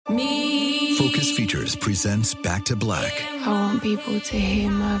Me. Focus Features presents Back to Black. I want people to hear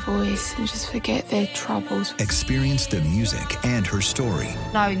my voice and just forget their troubles. Experience the music and her story.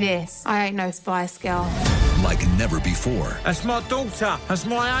 Know this. I ain't no Spice Girl. Like never before. That's my daughter. That's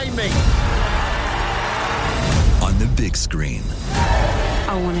my Amy. On the big screen.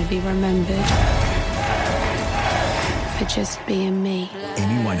 I want to be remembered for just being me.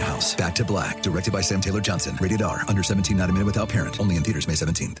 Amy Winehouse, Back to Black. Directed by Sam Taylor Johnson. Rated R. Under 17, not a minute without parent. Only in theaters May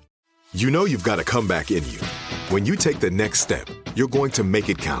 17th. You know you've got a comeback in you. When you take the next step, you're going to make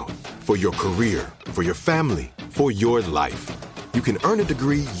it count. For your career, for your family, for your life. You can earn a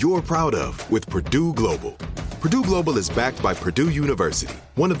degree you're proud of with Purdue Global. Purdue Global is backed by Purdue University,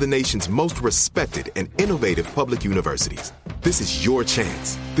 one of the nation's most respected and innovative public universities. This is your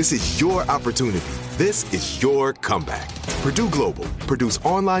chance. This is your opportunity. This is your comeback. Purdue Global, Purdue's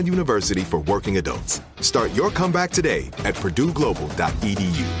online university for working adults. Start your comeback today at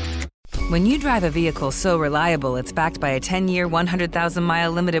purdueglobal.edu. When you drive a vehicle so reliable it's backed by a 10-year,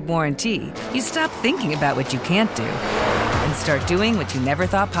 100,000-mile limited warranty, you stop thinking about what you can't do and start doing what you never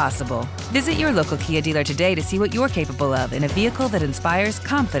thought possible. Visit your local Kia dealer today to see what you're capable of in a vehicle that inspires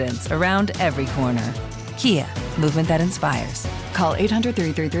confidence around every corner. Kia, movement that inspires. Call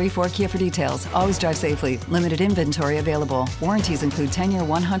 800-333-4KIA for details. Always drive safely. Limited inventory available. Warranties include 10-year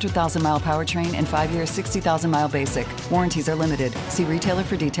 100,000-mile powertrain and 5-year 60,000-mile basic. Warranties are limited. See retailer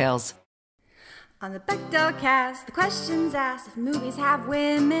for details. On the Bechdel cast, the questions asked if movies have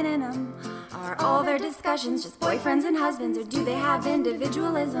women in them. Are all their discussions just boyfriends and husbands, or do they have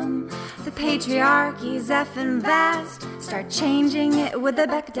individualism? The patriarchy's effing vast. Start changing it with the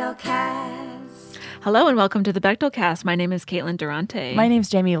Bechdel cast. Hello and welcome to the Bechdel cast. My name is Caitlin Durante. My name's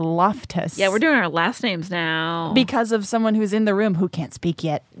Jamie Loftus. Yeah, we're doing our last names now. Because of someone who's in the room who can't speak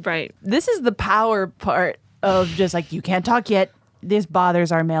yet. Right. This is the power part of just like, you can't talk yet. This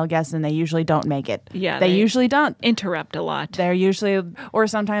bothers our male guests, and they usually don't make it. Yeah, they usually don't interrupt a lot. They're usually, or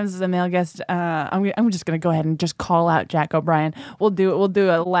sometimes the male guest. I'm just going to go ahead and just call out Jack O'Brien. We'll do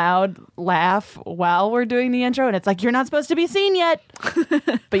a loud laugh while we're doing the intro, and it's like, you're not supposed to be seen yet,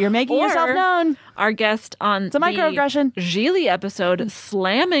 but you're making yourself known. Our guest on it's a microaggression Gigli episode,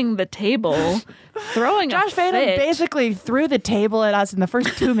 slamming the table, throwing Josh a fit. Fadden basically threw the table at us in the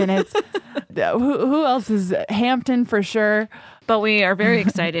first 2 minutes. Who else is Hampton for sure? But we are very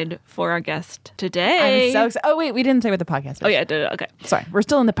excited for our guest today. I'm so excited. Oh, wait, we didn't say what the podcast is. Oh, yeah. Okay. Sorry. We're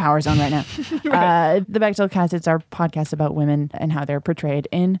still in the power zone right now. Right. The Bechdel Cast, it's our podcast about women and how they're portrayed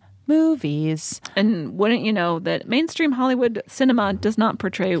in movies. And wouldn't you know that mainstream Hollywood cinema does not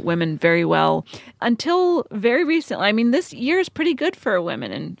portray women very well until very recently. I mean, this year is pretty good for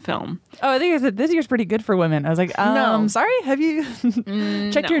women in film. Oh, I think this year's pretty good for women. I was like, no. Sorry, have you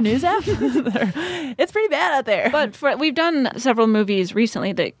checked your news app? It's pretty bad out there. But we've done several movies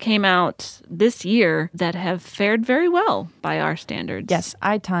recently that came out this year that have fared very well by our standards. Yes,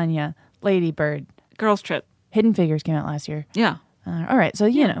 I, Tonya, Lady Bird, Girls Trip, Hidden Figures came out last year. Yeah. All right, so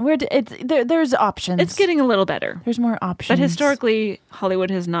there's options. It's getting a little better. There's more options. But historically, Hollywood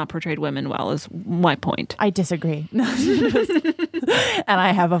has not portrayed women well, is my point. I disagree. And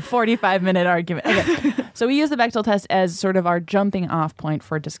I have a 45-minute argument. Okay. So we use the Bechdel test as sort of our jumping off point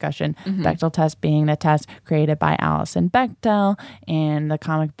for discussion. Mm-hmm. Bechdel test being the test created by Alison Bechdel and the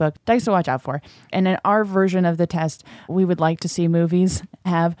comic book Dice to Watch Out For. And in our version of the test, we would like to see movies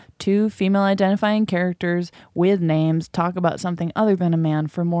have 2 female identifying characters with names talk about something other than a man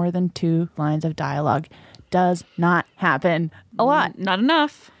for more than 2 lines of dialogue. Does not happen a lot. Not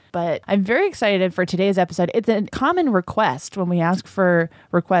enough. But I'm very excited for today's episode. It's a common request when we ask for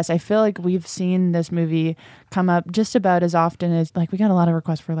requests. I feel like we've seen this movie come up just about as often as, like, we got a lot of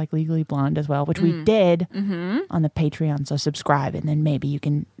requests for, like, Legally Blonde as well, which we did on the Patreon. So subscribe, and then maybe you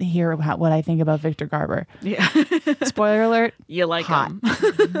can hear what I think about Victor Garber. Yeah. Spoiler alert. You like him.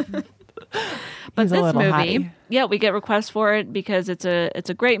 But He's this movie, hottie. Yeah, we get requests for it because it's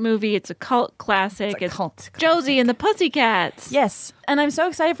a great movie. It's a cult classic. It's Josie and the Pussycats. Yes. And I'm so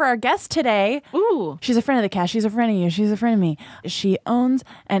excited for our guest today. Ooh. She's a friend of the cast. She's a friend of you. She's a friend of me. She owns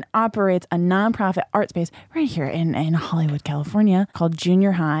and operates a nonprofit art space right here in Hollywood, California called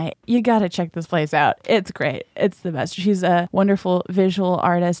Junior High. You got to check this place out. It's great. It's the best. She's a wonderful visual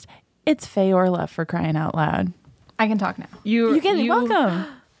artist. It's Faye Orlove, for crying out loud. I can talk now. You can. Welcome.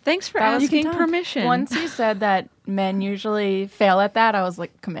 Thanks for asking permission. Once you said that men usually fail at that, I was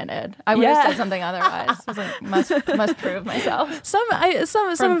like committed. I would have said something otherwise. I was like, must prove myself. Some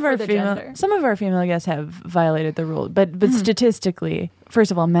of our female guests have violated the rule, but statistically,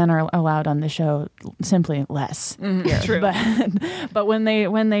 first of all, men are allowed on the show simply less. Here. True. But when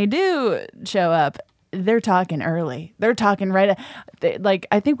they do show up, they're talking early. They're talking right. Like,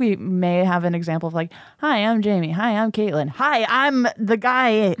 I think we may have an example of like, hi, I'm Jamie. Hi, I'm Caitlin. Hi, I'm the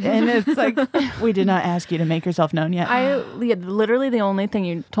guy. And it's like, we did not ask you to make yourself known yet. Literally the only thing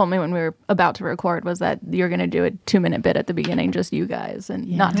you told me when we were about to record was that you're going to do a 2-minute bit at the beginning, just you guys, and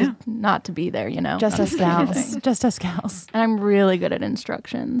not to be there, you know? Just us gals. Just us gals. And I'm really good at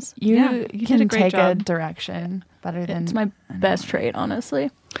instructions. You did can a great take job. a direction better than... It's my best trait,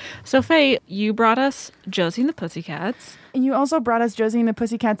 honestly. So, Faye, you brought us Josie and the Pussycats. And you also brought us Josie and the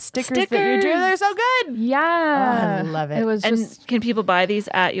Pussycats stickers that you drew. They're so good. Yeah. Oh, I love it. It was And just... can people buy these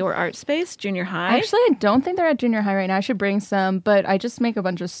at your art space, junior high? Actually, I don't think they're at junior high right now. I should bring some, but I just make a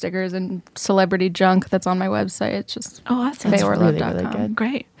bunch of stickers and celebrity junk that's on my website. It's just awesome. FayeOrlove.com. really good.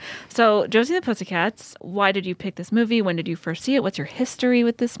 Great. So, Josie and the Pussycats, why did you pick this movie? When did you first see it? What's your history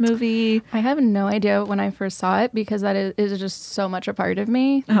with this movie? I have no idea when I first saw it because that is just so much a part of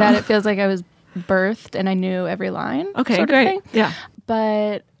me that it feels like I was birthed and I knew every line. Okay, sort of great. thing. Yeah.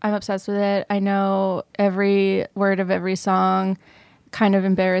 But I'm obsessed with it. I know every word of every song, kind of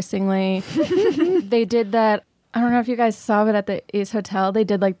embarrassingly. They did that. I don't know if you guys saw it at the Ace Hotel. They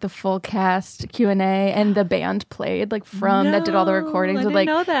did like the full cast Q&A and the band played like that did all the recordings I with didn't like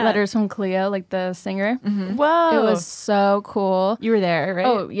know that. letters from Cleo, like the singer. Whoa. It was so cool. You were there, right?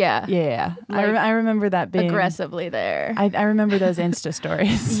 Oh, yeah. Yeah. Like, I remember that being... Aggressively there. I remember those Insta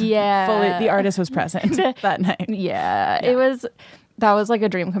stories. Yeah. Fully, the artist was present that night. Yeah. That was like a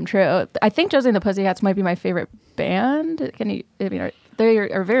dream come true. I think Josie and the Pussycats might be my favorite band. They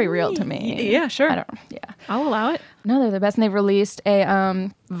are very real to me. Yeah, sure. I'll allow it. No, they're the best. And they've released a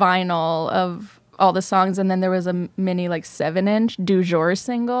vinyl of all the songs, and then there was a mini like 7-inch Du Jour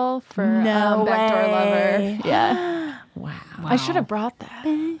single for Backdoor Lover. Yeah. Wow. I should have brought that.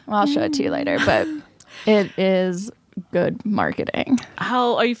 Well, I'll show it to you later, but it is good marketing.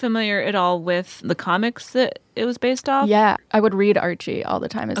 How are you familiar at all with the comics that it was based off? Yeah, I would read Archie all the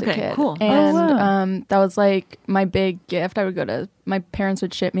time as a Okay, kid. cool. And that was like my big gift. My parents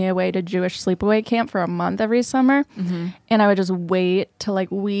would ship me away to Jewish sleepaway camp for a month every summer. And I would just wait till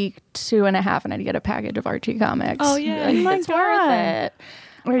like week 2.5 and I'd get a package of Archie comics. Oh, yeah. Like, Oh my it's God. worth it.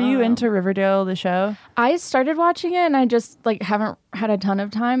 Are you into Riverdale, the show? I started watching it and I just like haven't had a ton of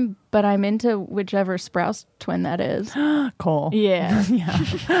time, but I'm into whichever Sprouse twin that is. Cole. Yeah.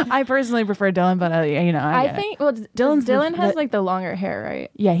 Yeah. I personally prefer Dylan, but I think Dylan has the- like the longer hair, right?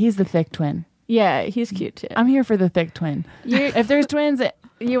 Yeah, he's the thick twin. Yeah, he's cute too. I'm here for the thick twin. If there's twins,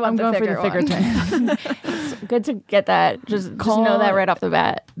 I'm going for the thicker twin. It's good to get that. Just know that right off the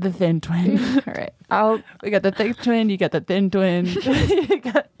bat. The thin twin. All right. We got the thick twin. You got the thin twin.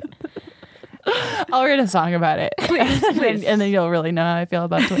 I'll write a song about it. Please. And then you'll really know how I feel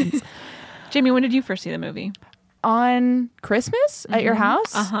about twins. Jamie, when did you first see the movie? On Christmas at your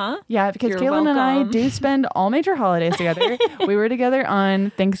house? Uh-huh. Yeah, because You're Caitlin and I welcome. do spend all major holidays together. We were together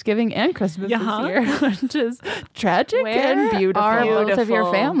on Thanksgiving and Christmas this year, which is tragic and beautiful. Are both of your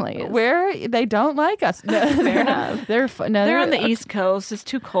Beautiful. families? Where they don't like us. No, Fair enough. They're They're on the East Coast. It's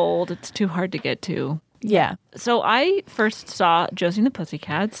too cold. It's too hard to get to. Yeah. So I first saw Josie and the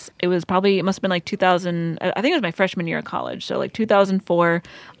Pussycats. It must have been like 2000. I think it was my freshman year of college. So like 2004,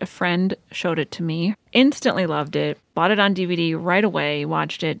 a friend showed it to me. Instantly loved it. Bought it on DVD right away.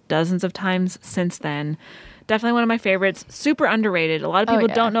 Watched it dozens of times since then. Definitely one of my favorites. Super underrated. A lot of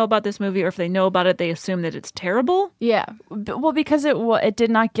people don't know about this movie, or if they know about it, they assume that it's terrible. Yeah. Well, because it did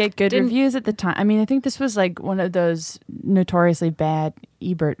not get good reviews at the time. I mean, I think this was like one of those notoriously bad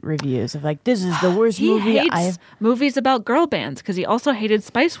Ebert reviews of like, this is the worst movie He hates movies about girl bands because he also hated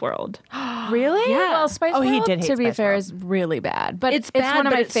Spice World. Really? Yeah. Well, Spice World, he did hate to be Spice fair, World. is really bad. But It's it's bad, one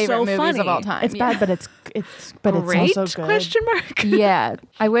of but my it's favorite so movies funny. of all time. It's bad, but it's Great? also good. Question mark. Yeah.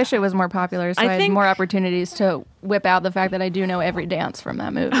 I wish it was more popular so I I had think- more opportunities to whip out the fact that I do know every dance from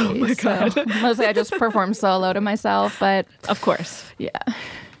that movie. Oh my God. So mostly I just perform solo to myself, but Of course. yeah.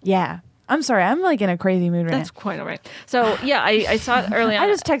 Yeah. I'm sorry. I'm like in a crazy mood right That's quite all right. So, yeah, I saw it early now. on.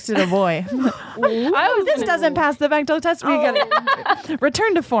 I just texted a boy. This doesn't pass the Bechdel test. We gotta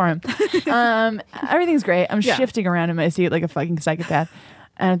return to form. Everything's great. I'm shifting around in my seat like a fucking psychopath.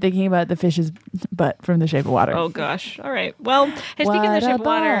 And I'm thinking about the fish's butt from The Shape of Water. Oh, gosh. All right. Well, hey, speaking of The Shape of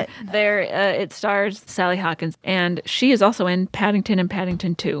Water, it stars Sally Hawkins, and she is also in Paddington and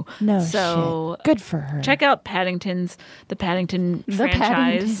Paddington 2. No shit. Good for her. Check out the Paddington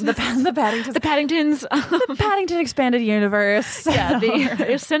franchise. The Paddingtons. The Paddingtons. The Paddington Expanded Universe. Yeah, the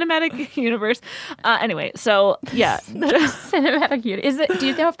cinematic universe. Anyway, so, yeah. Cinematic universe. Do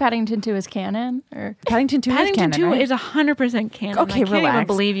you know if Paddington 2 is canon? Or Paddington 2 Paddington is canon, 2 right? is 100% canon. Okay, I can't relax. even can't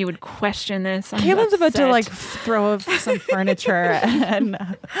believe you would question this. Caitlin's about to like throw some furniture, and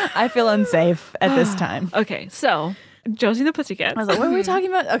I feel unsafe at this time. Okay, so Josie and the Pussycats. I was like, what are we talking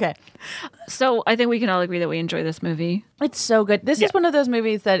about? Okay. So I think we can all agree that we enjoy this movie. It's so good. This is one of those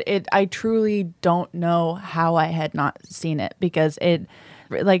movies that I truly don't know how I had not seen it, because it,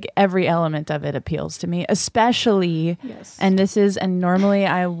 like, every element of it appeals to me, especially, and normally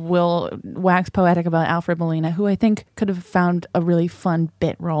I will wax poetic about Alfred Molina, who I think could have found a really fun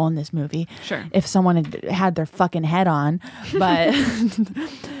bit role in this movie. Sure. If someone had their fucking head on. But,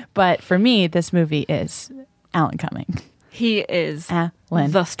 but for me, this movie is Alan Cumming. He is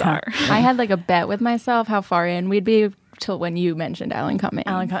Alan the star. I had like a bet with myself how far in we'd be till when you mentioned Alan Cumming.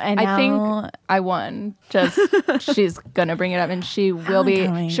 And I think I won. Just she's gonna bring it up, and she will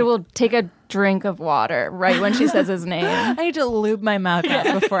Cumming. She will take a drink of water right when she says his name. I need to lube my mouth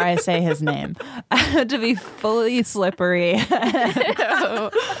out before I say his name. I have to be fully slippery.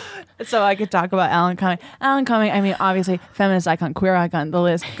 So I could talk about Alan Cumming. Alan Cumming, I mean, obviously, feminist icon, queer icon, the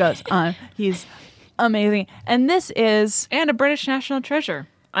list goes on. He's amazing. And this is... And a British national treasure,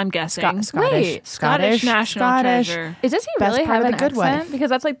 I'm guessing. Scottish national treasure. Does he Best really part have of an The Good accent? Wife. Because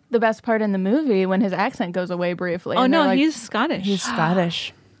that's like the best part in the movie, when his accent goes away briefly. Oh, and no, they're like, he's Scottish. He's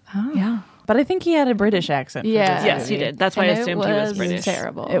Scottish. Oh. Yeah. But I think he had a British accent. For Yeah. this Yes, movie. he did. That's why I assumed he was British.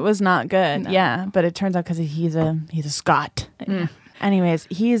 Terrible. It was not good. No. Yeah, but it turns out because he's a Scot. Anyways,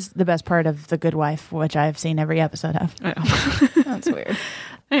 he's the best part of The Good Wife, which I've seen every episode of. That's weird.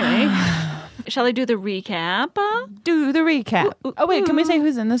 Anyway, shall I do the recap? Do the recap. Oh wait, can we say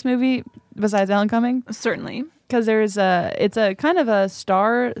who's in this movie besides Alan Cumming? Certainly. Because it's a kind of a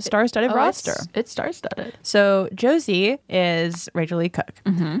star-studded roster. It's star-studded. So Josie is Rachel Lee Cook.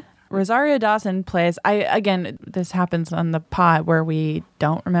 Mm-hmm. Rosario Dawson plays. This happens on the pod where we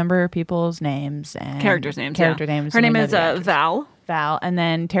don't remember people's names and Characters' names. names. Her name is Val. Val, and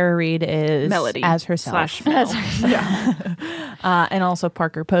then Tara Reid is Melody as herself. Mel. And also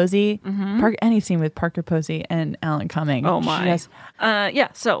Parker Posey. Any scene with Parker Posey and Alan Cumming. Oh my.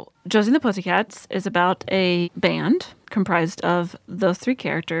 So Josie and the Pussycats is about a band comprised of those three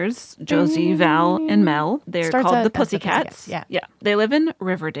characters, Josie, Val, and Mel. They're called the Pussycats. Yeah. They live in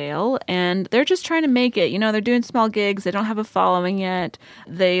Riverdale, and they're just trying to make it. You know, they're doing small gigs. They don't have a following yet.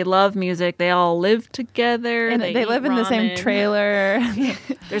 They love music. They all live together. And they live in the same trailer.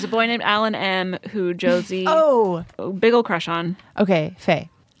 There's a boy named Alan M. who Josie big old crush on. Okay, Faye.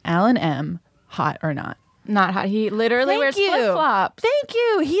 Alan M. Hot or not? Not hot. He literally wears flip-flops. Thank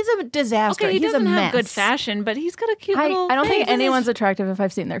you. He's a disaster. Okay, he He's doesn't a mess. have good fashion, but he's got a cute little I don't think face. anyone's attractive if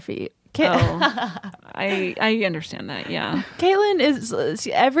I've seen their feet. I understand that, yeah. Caitlin is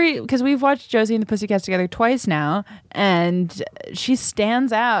because we've watched Josie and the Pussycats together twice now, and she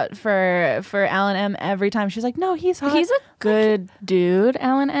stands out for Alan M every time. She's like, no, he's hot. He's a good dude,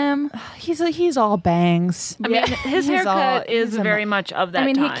 Alan M. He's all bangs. I mean, his haircut is very much of that I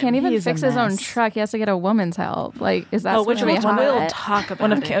mean, time. he can't even He's a fix his own mess. truck. He has to get a woman's help. Like, is that which supposed to be we'll hot? talk about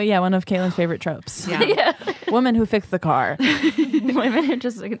One of Caitlin's favorite tropes. Yeah. Woman who fixed the car. Women who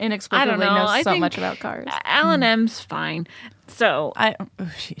just inexplicably know I so think much about cars. Alan M's fine. So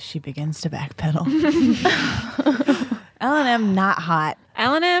she begins to backpedal. Alan M not hot.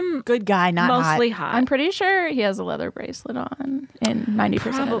 Alan M Good guy, not mostly hot. I'm pretty sure he has a leather bracelet on in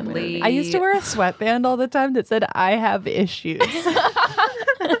 90% of the movie. I used to wear a sweatband all the time that said I have issues.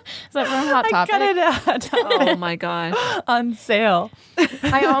 Is that from Hot Topic? I got it out Oh my god. on sale.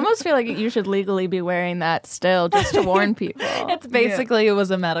 I almost feel like you should legally be wearing that still, just to warn people. It's basically it was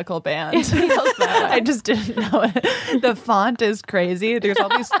a medical band. I just didn't know it. The font is crazy. There's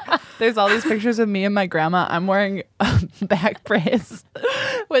all these pictures of me and my grandma. I'm wearing a back brace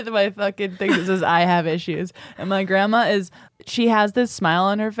with my fucking thing that says I have issues. And my grandma she has this smile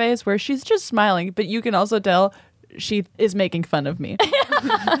on her face where she's just smiling, but you can also tell she is making fun of me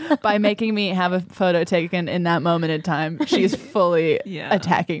by making me have a photo taken in that moment in time. She's fully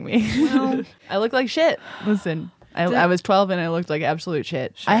attacking me. Well, I look like shit. Listen, I was 12 and I looked like absolute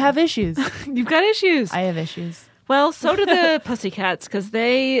shit. Sure. I have issues. You've got issues. I have issues. Well, so do the Pussycats, because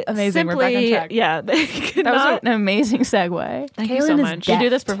they amazing. Simply, we're back on track. Yeah, that was an amazing segue. Thank you so much. You do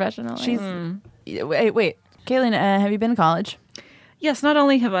this professionally. Wait. Caitlin, have you been to college? Yes, not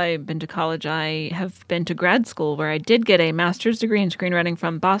only have I been to college, I have been to grad school where I did get a master's degree in screenwriting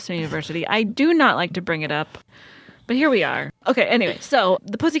from Boston University. I do not like to bring it up, but here we are. Okay, anyway, so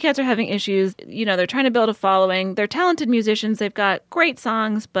the Pussycats are having issues. You know, they're trying to build a following. They're talented musicians. They've got great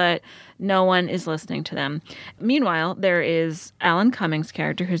songs, but no one is listening to them. Meanwhile, there is Alan Cumming's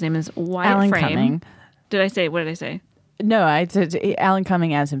character, whose name is Wyatt Alan Frame. Cumming. What did I say? No, Alan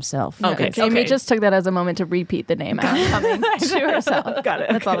Cumming as himself. Okay. Amy just took that as a moment to repeat the name Alan Cumming to herself. Got it.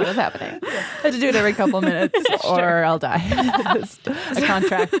 That's all that was happening. I have to do it every couple minutes or I'll die. It's a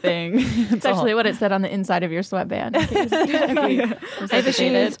contract thing. It's actually what it said on the inside of your sweatband.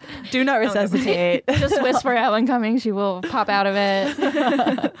 Resuscitated. Do not resuscitate. Just whisper Alan Cumming. She will pop out of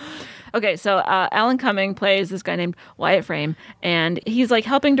it. Okay, so Alan Cumming plays this guy named Wyatt Frame, and he's like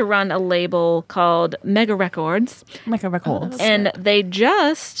helping to run a label called Mega Records. Mega Records. And they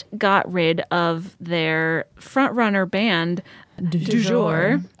just got rid of their frontrunner band, Du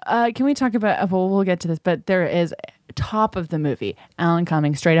Jour. Can we talk about, well, we'll get to this, but there is top of the movie, Alan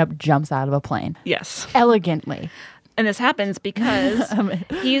Cumming straight up jumps out of a plane. Yes. Elegantly. And this happens because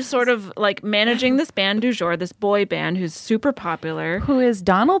he's sort of like managing this band Du Jour, this boy band who's super popular. Who is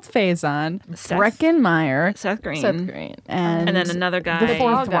Donald Faison, Breckenmeyer, Seth Green. And then another guy. The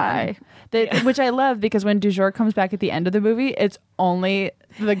fourth guy. Which I love because when Du Jour comes back at the end of the movie, it's only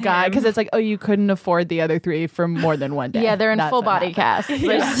the guy, because it's like, oh, you couldn't afford the other three for more than one day. Yeah, they're in That's full what body happened. cast.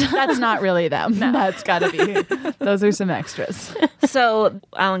 Yeah. That's not really them. No. That's got to be. Those are some extras. So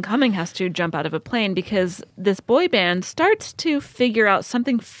Alan Cumming has to jump out of a plane because this boy band starts to figure out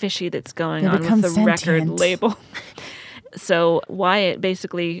something fishy that's going on with the record label. So Wyatt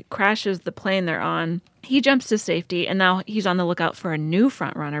basically crashes the plane they're on. He jumps to safety, and now he's on the lookout for a new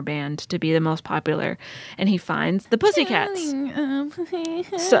frontrunner band to be the most popular. And he finds the Pussycats.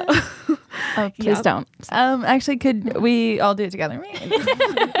 So, please don't. Actually, could we all do it together?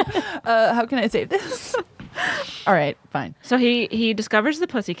 How can I save this? All right, fine. So he discovers the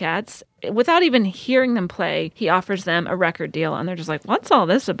Pussycats. Without even hearing them play, he offers them a record deal. And they're just like, what's all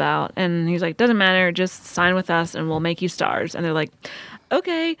this about? And he's like, doesn't matter. Just sign with us and we'll make you stars. And they're like,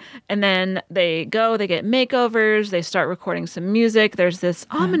 okay. And then they get makeovers. They start recording some music. There's this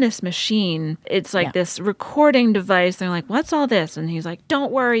ominous machine. It's like this recording device. They're like, what's all this? And he's like,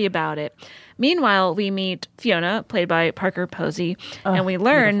 don't worry about it. Meanwhile, we meet Fiona, played by Parker Posey, and we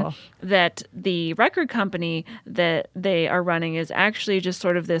learn that the record company that they are running is actually just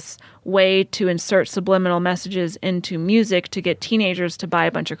sort of this way to insert subliminal messages into music to get teenagers to buy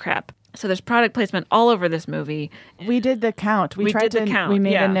a bunch of crap. So there's product placement all over this movie. We did the count. We tried did the count. We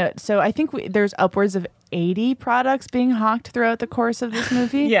made a note. So I think there's upwards of 80 products being hawked throughout the course of this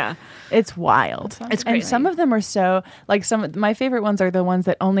movie. Yeah. It's wild. It's crazy. And some of them are so, like, my favorite ones are the ones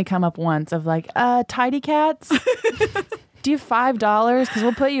that only come up once of like, Tidy Cats. Do you have $5? Because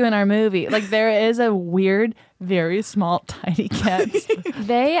we'll put you in our movie. Like, there is a weird, very small Tidy Cats.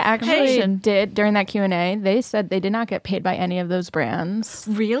 They actually did, during that Q&A, they said they did not get paid by any of those brands.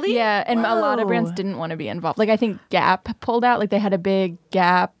 Really? Yeah, and a lot of brands didn't want to be involved. Like, I think Gap pulled out. Like, they had a big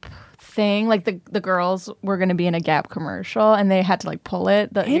Gap thing. Like, the girls were going to be in a Gap commercial, and they had to, like, pull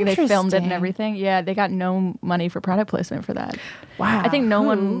it. They filmed it and everything. Yeah, they got no money for product placement for that. Wow. I think no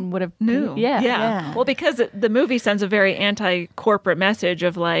one would have knew. Yeah. Well, because the movie sends a very anti-corporate message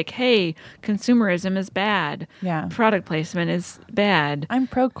of like, hey, consumerism is bad. Yeah. Product placement is bad. I'm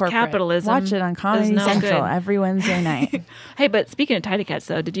pro-corporate. Capitalism. Watch it on Comedy Central every Wednesday night. Hey, but speaking of Tidy Cats,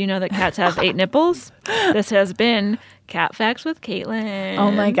 though, did you know that cats have 8 nipples? This has been Cat Facts with Caitlin.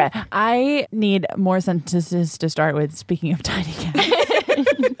 Oh my God. I need more sentences to start with, speaking of Tidy Cats.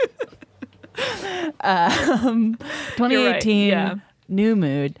 2018 new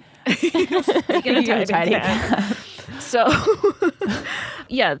mood. Speaking of Tidy Cat. So,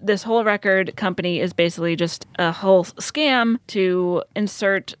 yeah, this whole record company is basically just a whole scam to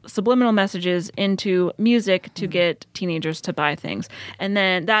insert subliminal messages into music to get teenagers to buy things. And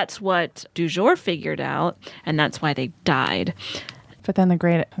then that's what Du Jour figured out, and that's why they died. But then the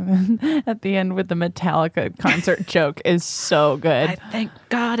great at the end with the Metallica concert joke is so good. I thank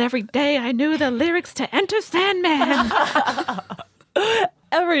God every day I knew the lyrics to Enter Sandman.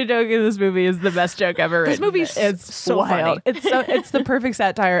 Every joke in this movie is the best joke ever written. This movie's so wild. funny. It's the perfect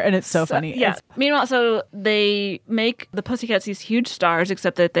satire, and it's so funny. Yeah. Meanwhile, so they make the Pussycats these huge stars,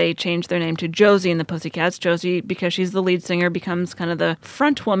 except that they change their name to Josie and the Pussycats. Josie, because she's the lead singer, becomes kind of the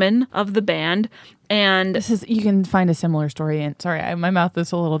front woman of the band. And you can find a similar story in. Sorry, my mouth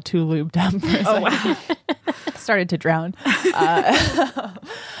is a little too lubed up. Wow. Started to drown.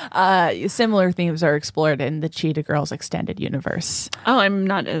 Similar themes are explored in the Cheetah Girls extended universe. Oh, I'm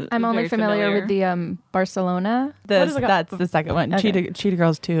not. I'm only familiar with the Barcelona. That's the second one. Okay. Cheetah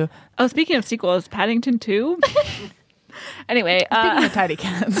Girls 2. Oh, speaking of sequels, Paddington 2. Anyway, speaking of Tidy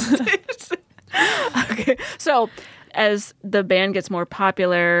Cats. Okay, so as the band gets more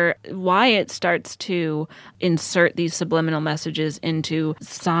popular, Wyatt starts to insert these subliminal messages into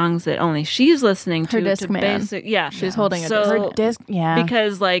songs that only she's listening to. Her Discman. Yeah. She's holding a disc. Yeah.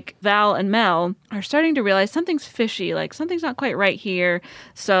 Because like Val and Mel are starting to realize something's fishy, like something's not quite right here.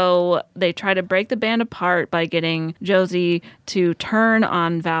 So they try to break the band apart by getting Josie to turn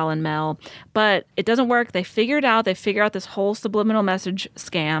on Val and Mel. But it doesn't work. They figure it out. They figure out this whole subliminal message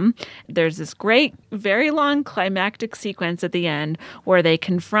scam. There's this great, very long climactic sequence at the end where they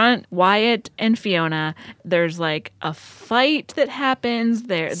confront Wyatt and Fiona. There's like a fight that happens.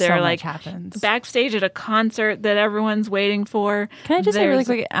 They're like happens. Backstage at a concert that everyone's waiting for. Can I just say really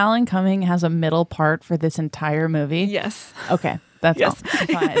quick, Alan Cumming has a middle part for this entire movie? Yes. Okay. That's yes.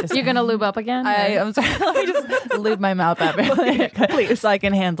 all. You're going to lube up again? I'm sorry. Let me just lube my mouth up please, so I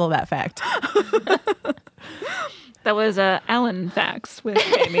can handle that fact. That was Alan Facts with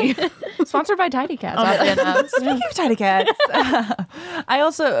Amy. Sponsored by Tidy Cats. Speaking of Tidy Cats,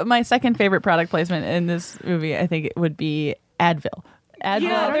 my second favorite product placement in this movie, I think it would be Advil. Advil.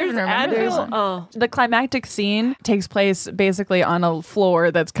 Yeah, there's Advil. Oh. The climactic scene takes place basically on a floor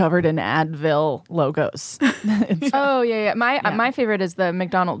that's covered in Advil logos. My favorite is the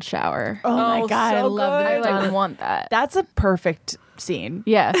McDonald's shower. Oh my God, so I love I that. want that. That's a perfect scene.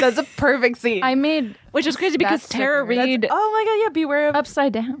 Yeah. That's a perfect scene. Which is crazy because Tara Reid. Oh my God, yeah, beware of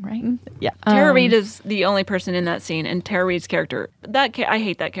upside down, right? Yeah. Tara Reid is the only person in that scene, and Tara Reid's character, I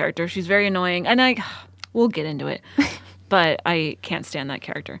hate that character. She's very annoying, and we'll get into it. But I can't stand that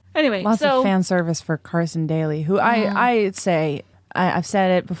character. Anyway, lots of fan service for Carson Daly, who I say, I've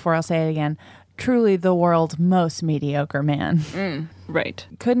said it before, I'll say it again, truly the world's most mediocre man. Right.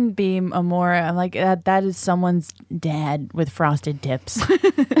 Couldn't be a more, like, that is someone's dad with frosted tips.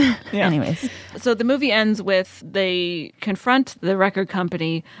 Yeah. Anyways. So the movie ends with they confront the record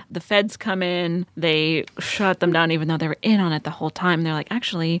company. The feds come in. They shut them down even though they were in on it the whole time. They're like,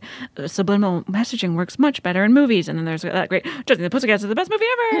 actually, subliminal messaging works much better in movies. And then there's that great, Josie and the Pussycats is the best movie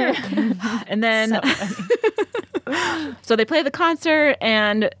ever. And then, so they play the concert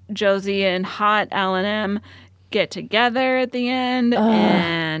and Josie and hot Alan M get together at the end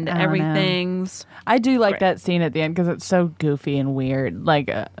and everything's I do like great. that scene at the end because it's so goofy and weird.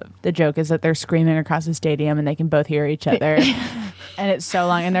 Like the joke is that they're screaming across the stadium and they can both hear each other. And it's so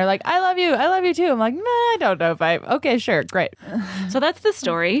long and they're like, I love you too. I'm like, nah, I don't know if okay, sure, great. So that's the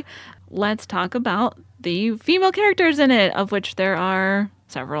story. Let's talk about the female characters in it, of which there are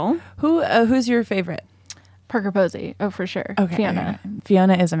several. Who's your favorite? Parker Posey. Oh, for sure. Okay. Fiona.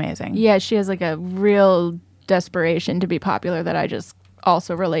 Fiona is amazing. Yeah, she has like a real desperation to be popular that I just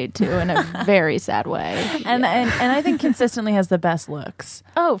also relate to in a very sad way. And I think consistently has the best looks.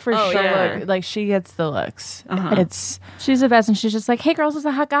 Oh, for sure. Yeah. Like she gets the looks. She's the best, and she's just like, hey girls, it's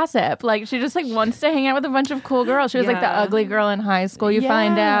a hot gossip. Like she just like wants to hang out with a bunch of cool girls. She was like the ugly girl in high school, you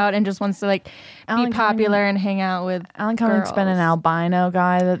find out, and just wants to like be popular and hang out with Alan Cumming's been an albino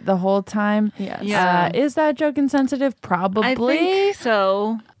guy the whole time. Yes. Yeah. Is that joke insensitive? Probably. I think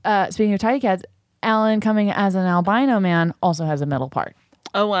so. Speaking of Tidy Cats, Alan Cumming as an albino man also has a middle part.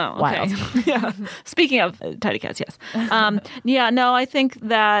 Oh, wow. Okay. Wild. Yeah. Speaking of Tidy Cats, yes. I think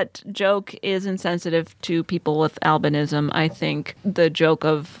that joke is insensitive to people with albinism. I think the joke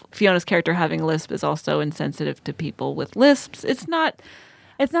of Fiona's character having a lisp is also insensitive to people with lisps. It's not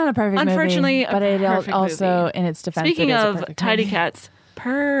a perfect unfortunately, movie, but it also, movie. In its defense, speaking of Tidy movie. Cats,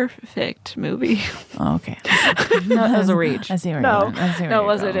 perfect movie. Oh, okay. No, that was a reach. I see where No, it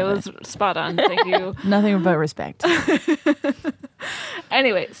wasn't. It was spot on. Thank you. Nothing but respect.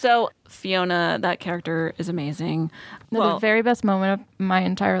 Anyway, so Fiona, that character is amazing. The very best moment of my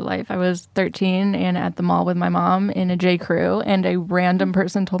entire life. I was 13 and at the mall with my mom in a J. Crew, and a random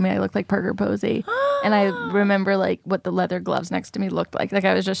person told me I looked like Parker Posey. And I remember like what the leather gloves next to me looked like. Like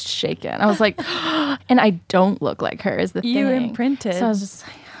I was just shaken. I was like, and I don't look like her is the thing. You imprinted. So I was just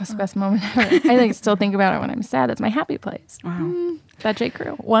like, that's the best moment ever. I still think about it when I'm sad. That's my happy place. Wow. That J.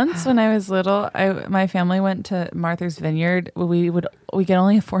 Crew. Once when I was little, my family went to Martha's Vineyard. We could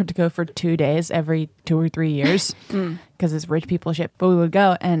only afford to go for 2 days every 2 or 3 years because it's rich people shit. But we would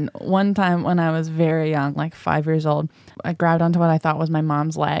go. And one time when I was very young, like 5 years old, I grabbed onto what I thought was my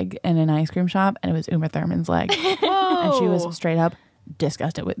mom's leg in an ice cream shop, and it was Uma Thurman's leg. Whoa. And she was straight up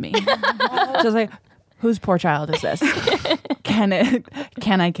disgusted with me. She was like, whose poor child is this? Can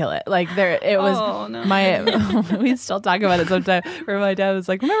I kill it? Like it was we still talk about it sometimes where my dad was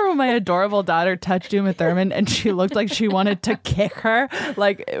like, remember when my adorable daughter touched Uma Thurman and she looked like she wanted to kick her?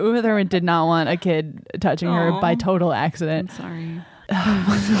 Like Uma Thurman did not want a kid touching her by total accident. I'm sorry.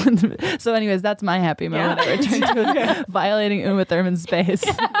 So anyways, that's my happy moment. I returned to violating Uma Thurman's space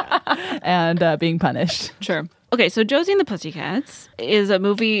and being punished. Sure. Okay, so Josie and the Pussycats is a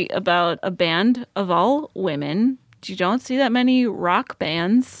movie about a band of all women. You don't see that many rock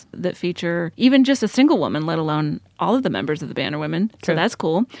bands that feature even just a single woman, let alone all of the members of the band are women. So that's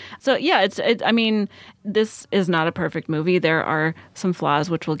cool. So yeah, I mean, this is not a perfect movie. There are some flaws,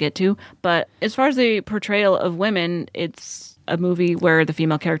 which we'll get to. But as far as the portrayal of women, it's a movie where the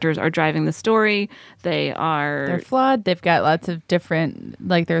female characters are driving the story. They're flawed. They've got lots of different,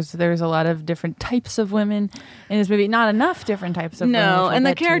 like there's a lot of different types of women in this movie. Not enough different types of women. No, and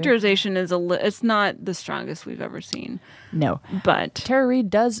the characterization is it's not the strongest we've ever seen. No. But Tara Reid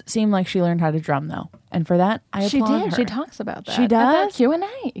does seem like she learned how to drum, though. And for that, I applaud her. She talks about that. She does? At Q&A.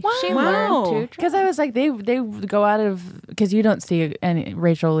 Wow. She learned to drum. Because I was like, they go out of... Because you don't see any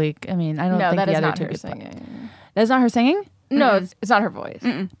Rachel Leak. I mean, I don't think the other two... No, that is not her singing. That's not her singing? No, it's not her voice.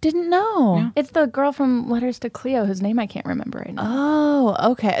 Didn't know. Yeah. It's the girl from Letters to Cleo, whose name I can't remember right now.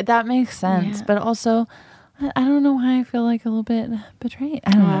 Oh, okay. That makes sense. Yeah. But also, I don't know why I feel like a little bit betrayed.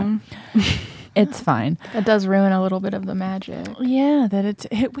 I don't know. It's fine. That does ruin a little bit of the magic. Yeah, that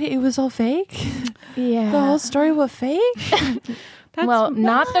it was all fake? Yeah. The whole story was fake?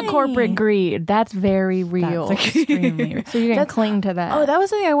 Not the corporate greed. That's very real. That's extremely real. So you can cling to that. Oh, that was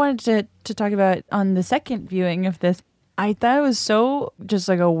something I wanted to talk about on the second viewing of this. I thought it was so just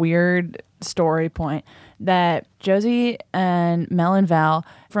like a weird story point that Josie and Mel and Val,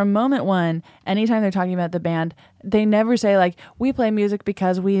 from moment one, anytime they're talking about the band, they never say like, we play music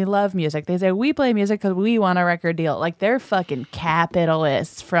because we love music. They say, we play music because we want a record deal. Like, they're fucking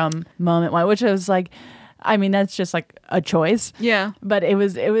capitalists from moment one, which was like, I mean, that's just like a choice. Yeah. But it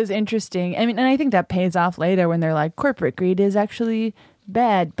was interesting. I mean, and I think that pays off later when they're like, corporate greed is actually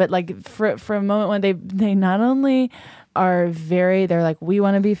bad. But like for a moment when they not only they're like, we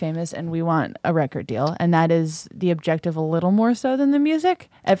want to be famous and we want a record deal. And that is the objective a little more so than the music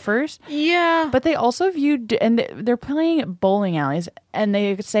at first. Yeah. But they also viewed, and they're playing bowling alleys, and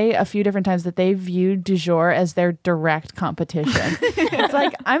they say a few different times that they view Du Jour as their direct competition. It's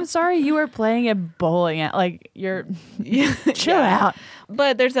like, I'm sorry you are playing a bowling alley. Like, you're chill out.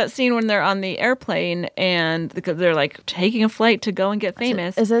 But there's that scene when they're on the airplane and because they're like taking a flight to go and get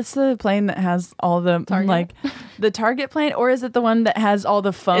famous. Is this the plane that has all the like the Target plane, or is it the one that has all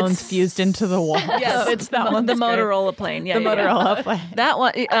the phones fused into the wall? Yes, it's the Motorola plane. Yeah, the Motorola plane. That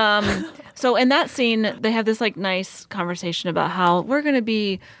one. So in that scene, they have this like nice conversation about how we're going to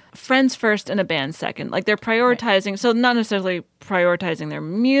be friends first and a band second. Like they're prioritizing, so not necessarily prioritizing their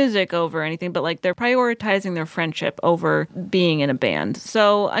music over anything, but like they're prioritizing their friendship over being in a band.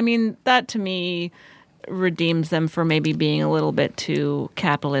 So, I mean, that to me redeems them for maybe being a little bit too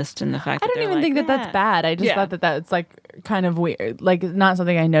capitalist in the fact that I don't even think that that's bad. I just thought that that's like kind of weird, like not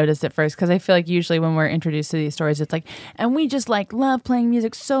something I noticed at first, because I feel like usually when we're introduced to these stories, it's like, and we just like love playing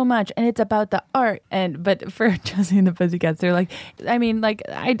music so much, and it's about the art. But for Josie and the Pussycats, they're like, I mean, like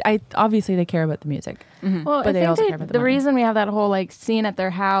I obviously they care about the music. Mm-hmm. Well, but they also care about the money. Reason we have that whole like scene at their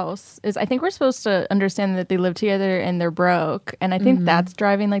house is I think we're supposed to understand that they live together and they're broke, and I think that's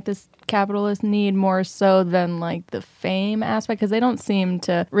driving like this capitalist need more so than like the fame aspect, because they don't seem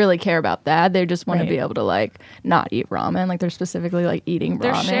to really care about that. They just want to be able to like not eat ramen. Like they're specifically like eating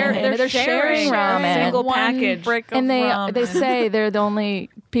ramen. They're sharing ramen, single package, and they say they're the only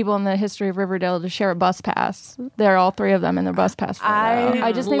people in the history of Riverdale to share a bus pass. They're all three of them in their bus pass.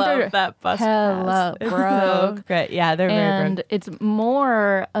 I just love think they're that bus hella pass. broke. So great. Yeah, they're and very broke. it's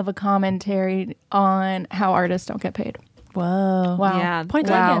more of a commentary on how artists don't get paid. Whoa. Wow. Yeah. Point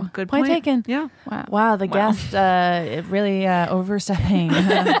Wow. taken. Good point taken. Yeah. Wow. The guest really overstepping.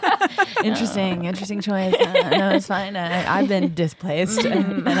 Interesting choice. No, it's fine. I've been displaced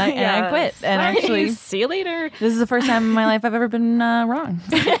and I quit. And actually, see you later. This is the first time in my life I've ever been wrong.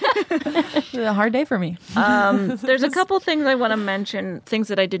 It's a hard day for me. There's a couple things I want to mention, things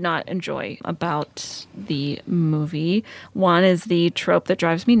that I did not enjoy about the movie. One is the trope that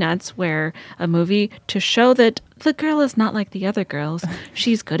drives me nuts, where a movie to show that the girl is not like the other girls.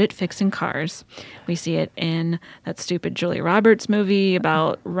 She's good at fixing cars. We see it in that stupid Julia Roberts movie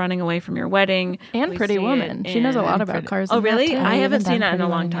about running away from your wedding. And Pretty Woman. She knows a lot about cars. Oh, really? I haven't haven't seen done that in a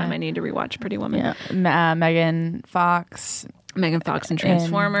Pretty long Woman time. yet. I need to rewatch Pretty Woman. Yeah. Megan Fox. Megan Fox and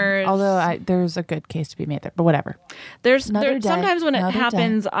Transformers. Although there's a good case to be made there, but whatever. Sometimes when it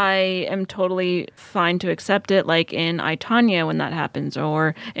happens, I am totally fine to accept it, like in I, Tonya when that happens,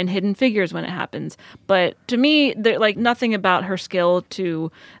 or in Hidden Figures when it happens. But to me, like nothing about her skill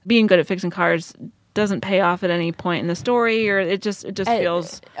to being good at fixing cars doesn't pay off at any point in the story, or it just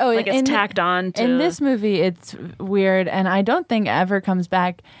feels like it's tacked on to... In this movie, it's weird, and I don't think ever comes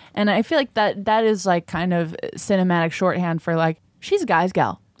back. And I feel like that is like kind of cinematic shorthand for like, she's a guy's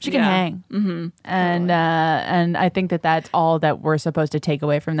gal. She can hang. Mm-hmm. And I think that's all that we're supposed to take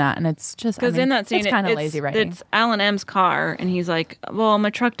away from that. And it's just, because in that scene, it's kind of lazy writing. It's Alan M's car, and he's like, well, my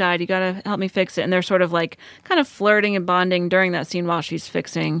truck died. You got to help me fix it. And they're sort of like kind of flirting and bonding during that scene while she's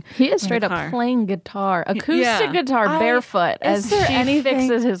fixing He is straight up playing guitar, acoustic guitar, barefoot, as she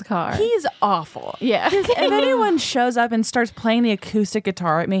fixes his car. He's awful. Yeah. If anyone shows up and starts playing the acoustic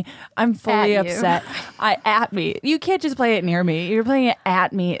guitar at me, I'm fully upset. At me. You can't just play it near me. You're playing it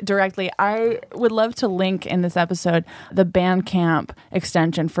at me directly. I would love to link in this episode the Bandcamp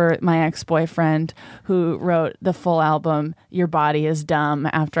extension for my ex-boyfriend who wrote the full album Your Body Is Dumb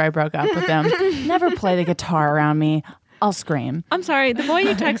after I broke up with him. Never play the guitar around me. I'll scream. I'm sorry. The boy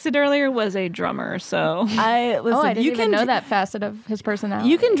you texted earlier was a drummer, so... I didn't even know that facet of his personality.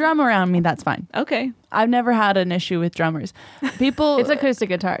 You can drum around me. That's fine. Okay. I've never had an issue with drummers. People... It's acoustic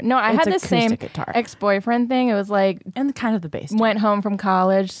guitar. No, I had the same ex-boyfriend thing. It was like... And kind of the bass. Went home from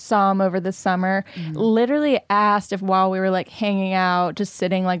college, saw him over the summer, literally asked if while we were like hanging out, just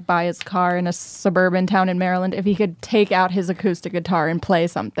sitting like by his car in a suburban town in Maryland, if he could take out his acoustic guitar and play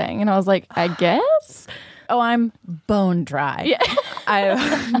something. And I was like, I guess... Oh, I'm bone dry. Yeah.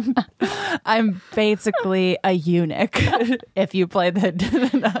 I'm basically a eunuch. If you play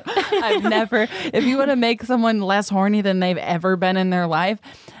I've never. If you want to make someone less horny than they've ever been in their life,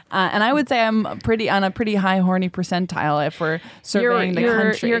 and I would say I'm on a pretty high horny percentile if we're surveying the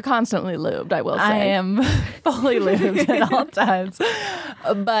country. You're constantly lubed, I will say. I am fully lubed at all times,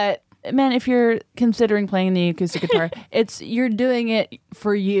 but. Man, if you're considering playing the acoustic guitar, you're doing it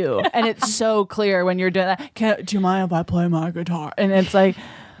for you, and it's so clear when you're doing that. Do you mind if I play my guitar? And it's like,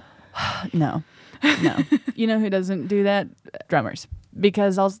 no. You know who doesn't do that? Drummers,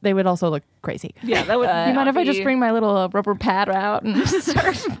 because they would also look crazy. Yeah, that would. You mind if I just bring my little rubber pad out and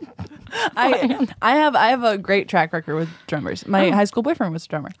start? I have a great track record with drummers. My high school boyfriend was a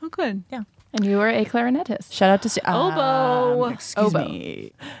drummer. Oh, good. Yeah. And you were a clarinetist. Shout out to oboe. Excuse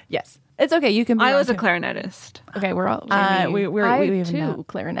me. Yes, it's okay. You can. Be I was a clarinetist. Okay, we're all. I too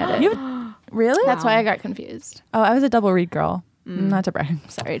clarinetist. Really? That's why I got confused. Oh, I was a double reed girl. Not to brag.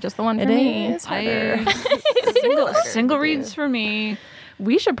 Sorry, just the one for me. Is harder. Single reeds for me.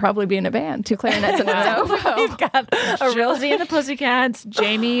 We should probably be in a band. 2 clarinets and an oboe. We've got Josie and the Pussycats,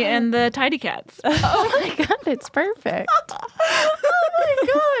 Jamie and the Tidy Cats. Oh my God, it's perfect. Oh my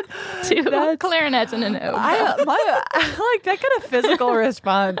God. 2 clarinets and an oboe. I like that kind of physical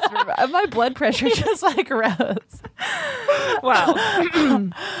response. My blood pressure just like rose. Wow.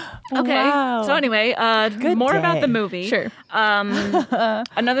 Okay. Wow. So anyway, more about the movie. Sure.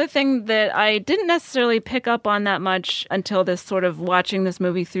 Another thing that I didn't necessarily pick up on that much until this sort of watching this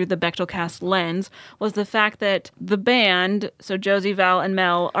movie through the Bechdel cast lens was the fact that the band, so Josie, Val, and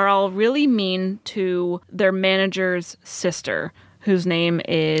Mel, are all really mean to their manager's sister, whose name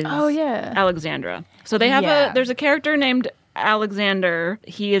is Alexandra. So they have there's a character named Alexander.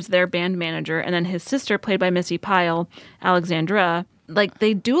 He is their band manager, and then his sister, played by Missy Pyle, Alexandra. Like,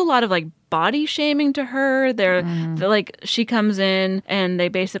 they do a lot of like body shaming to her. They're like, she comes in and they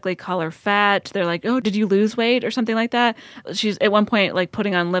basically call her fat. They're like, oh, did you lose weight or something like that? She's at one point like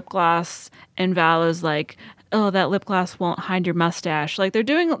putting on lip gloss, and Val is like, oh, that lip gloss won't hide your mustache. Like, they're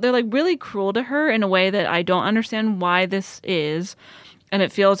like really cruel to her in a way that I don't understand why this is, and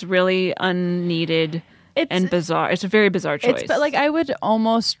it feels really unneeded. And bizarre. It's a very bizarre choice. But like, I would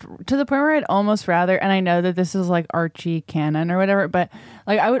almost, to the point where I'd almost rather, and I know that this is like Archie canon or whatever, but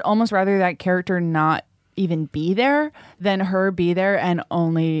like, I would almost rather that character not even be there than her be there and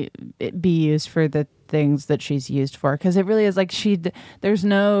only be used for the things that she's used for. Because it really is like there's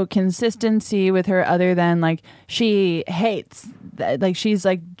no consistency with her other than like, she hates, like, she's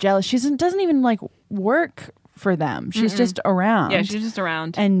like jealous. She doesn't even like work for them. She's just around. Yeah, she's just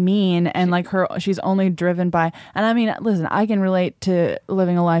around. And mean, and like she's only driven by, and I mean, listen, I can relate to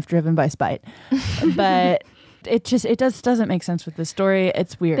living a life driven by spite. But it doesn't make sense with the story.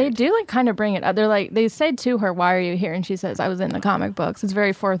 It's weird. They do like kind of bring it up. They're like, they say to her, "Why are you here?" And she says, "I was in the comic books." It's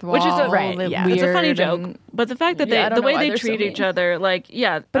very fourth wall. Which is weird. It's a funny joke. But the fact that the way they treat each other, like,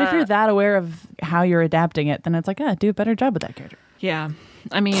 But if you're that aware of how you're adapting it, then it's like, do a better job with that character. Yeah.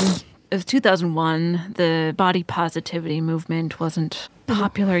 I mean, it was 2001. The body positivity movement wasn't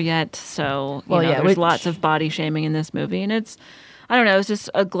popular yet. So, there's lots of body shaming in this movie. And it's just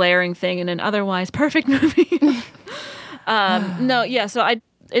a glaring thing in an otherwise perfect movie. So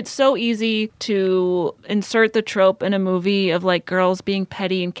It's so easy to insert the trope in a movie of like girls being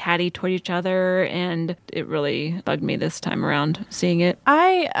petty and catty toward each other, and it really bugged me this time around seeing it.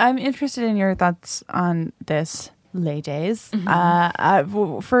 I'm interested in your thoughts on this, ladies.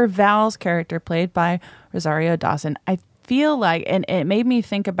 For Val's character played by Rosario Dawson, I feel like, and it made me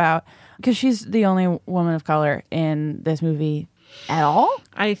think about, because she's the only woman of color in this movie at all.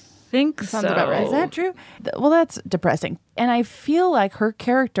 I think so. about right. Is that true? Well, that's depressing. And I feel like her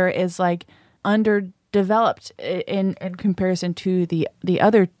character is like underdeveloped in comparison to the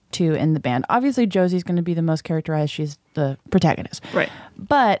other two in the band. Obviously, Josie's going to be the most characterized. She's the protagonist. Right.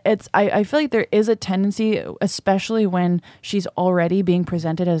 But I feel like there is a tendency, especially when she's already being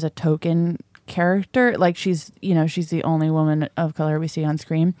presented as a token character, like she's the only woman of color we see on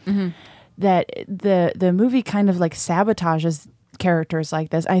screen, that the movie kind of like sabotages characters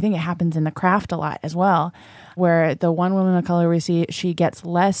like this. I think it happens in The Craft a lot as well, where the one woman of color we see, she gets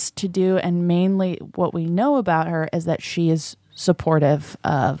less to do, and mainly what we know about her is that she is supportive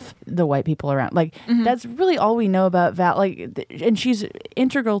of the white people around. Like that's really all we know about Val. Like, and she's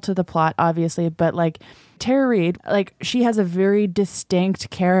integral to the plot, obviously, but like Tara Reid, like she has a very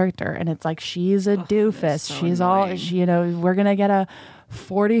distinct character, and it's like she's a doofus. So She's annoying. all, we're gonna get a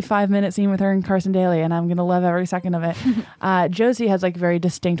 45-minute scene with her and Carson Daly, and I'm gonna love every second of it. Josie has like very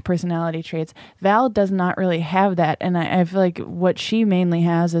distinct personality traits. Val does not really have that, and I feel like what she mainly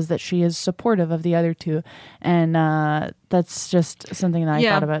has is that she is supportive of the other two, and that's just something that I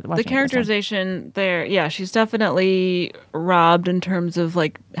thought about watching the characterization there. Yeah, she's definitely robbed in terms of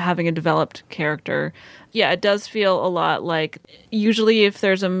like having a developed character. Yeah, it does feel a lot like usually if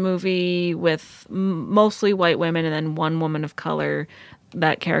there's a movie with mostly white women and then one woman of color,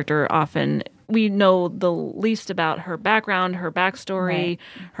 that character often we know the least about her background, her backstory,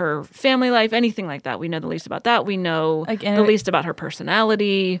 her family life, anything like that. We know the least about that. We know the least about her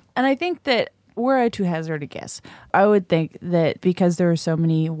personality. And I think that were I to hazard a guess, I would think that because there are so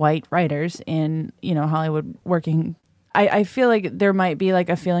many white writers in, Hollywood working, I feel like there might be like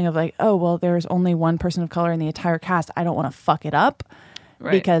a feeling of like, oh, well, there's only one person of color in the entire cast. I don't want to fuck it up.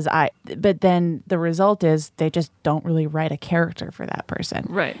 Right. But then the result is they just don't really write a character for that person.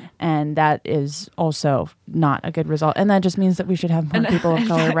 Right. And that is also not a good result. And that just means that we should have more people of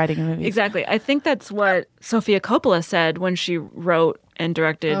color writing movies. Exactly. I think that's what Sofia Coppola said when she wrote and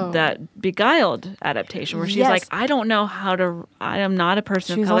directed that Beguiled adaptation, where she's like, I don't know how to, I am not a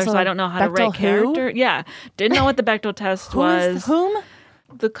person of color, so I don't know how to write character. Yeah. Didn't know what the Bechdel test was. Whom?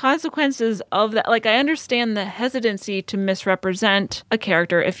 The consequences of that, like I understand the hesitancy to misrepresent a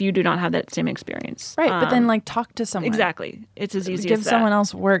character if you do not have that same experience. Right, but then like talk to someone. Exactly. It's as easy Give as that. someone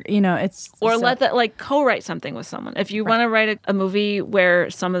else work, Or let that like co-write something with someone. If you want to write a movie where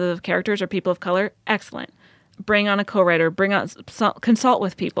some of the characters are people of color, excellent. Bring on a co-writer, consult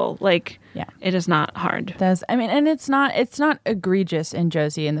with people. Like, it is not hard. And it's not egregious in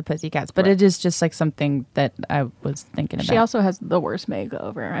Josie and the Pussycats, but it is just like something that I was thinking about. She also has the worst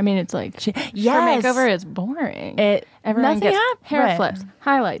makeover. I mean, it's like her makeover is boring. Everyone gets hair flips,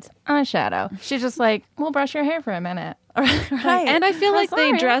 highlights, eyeshadow. She's just like, we'll brush your hair for a minute. Right. And I feel like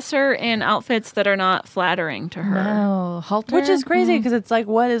they dress her in outfits that are not flattering to her. No, halter. Which is crazy because it's like,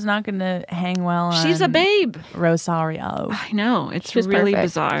 what is not going to hang well on She's a babe. Rosario? I know. It's She's really perfect.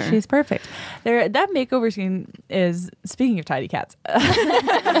 bizarre. She's perfect. That makeover scene is, speaking of tidy cats,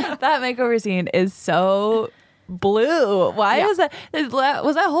 that makeover scene is so blue. Why was that?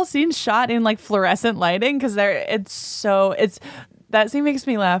 Was that whole scene shot in like fluorescent lighting? Because that scene makes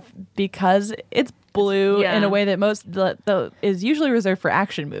me laugh because it's blue in a way that is usually reserved for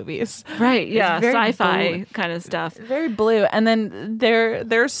action movies. Right, yeah, sci-fi blue. kind of stuff. Very blue. And then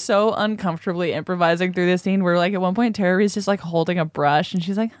they're so uncomfortably improvising through this scene where like at one point Tara Reid's just like holding a brush and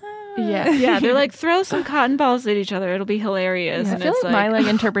she's like, Yeah, they're like, throw some cotton balls at each other. It'll be hilarious. I And feel it's like my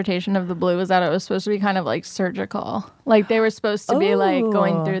interpretation of the blue was that it was supposed to be kind of like surgical. Like they were supposed to be like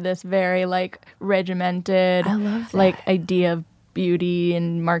going through this very like regimented like idea of beauty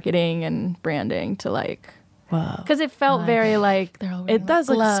and marketing and branding to like, because it felt very like they're all wearing, it does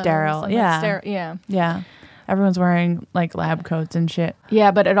look sterile. Yeah. Everyone's wearing like lab coats and shit.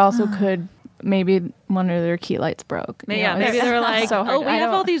 Yeah, but it also could maybe one of their key lights broke. Maybe they were like, so we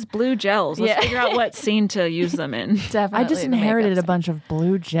have all these blue gels. Let's figure out what scene to use them in. Definitely. I just inherited a bunch of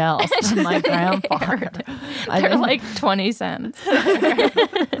blue gels from my grandfather. They're like 20 cents.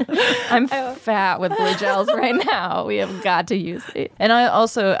 I'm fat with blue gels right now. We have got to use it. And I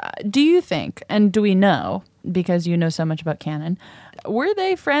also, do you think, and do we know, because you know so much about canon, were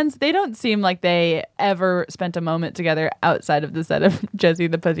they friends? They don't seem like they ever spent a moment together outside of the set of Josie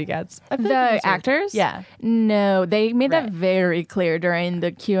and the Pussycats. The actors? Yeah. No, they made that very clear during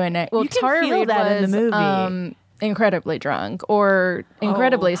the Q&A. Well, You can Tara feel Reid that was in the movie. Incredibly drunk or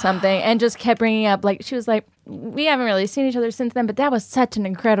incredibly something, and just kept bringing up, like, she was like, we haven't really seen each other since then, but that was such an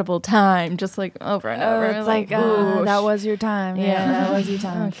incredible time, just like over and over. It's like, that was your time. Yeah, that was your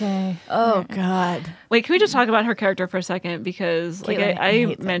time. Okay. Oh, God. Wait, can we just talk about her character for a second? Because, like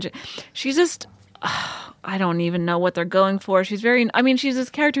I mentioned, she's just, I don't even know what they're going for. She's she's this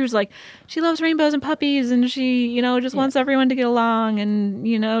character who's like, she loves rainbows and puppies, and she, just wants everyone to get along,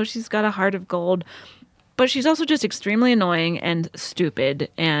 and, she's got a heart of gold. But she's also just extremely annoying and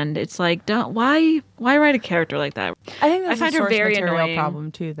stupid, and it's like, why write a character like that? I think that's I find a her source very material annoying.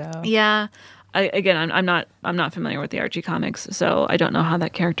 problem too, though. Yeah. I'm not familiar with the Archie comics, so I don't know how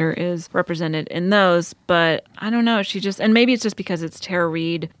that character is represented in those. But I don't know. And maybe it's just because it's Tara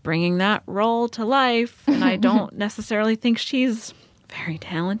Reid bringing that role to life, and I don't necessarily think she's very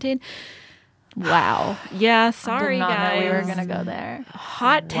talented. Wow. Yeah, sorry, Did not guys. know we were gonna go there.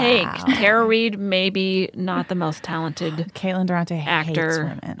 Hot take. Tara Reid maybe not the most talented Caitlin Durante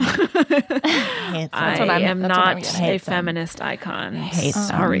actor. hates women. Hates I them. am not a Hates them. feminist icon. Hates them.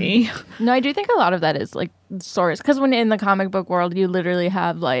 Sorry. No, I do think a lot of that is like source, because when in the comic book world, you literally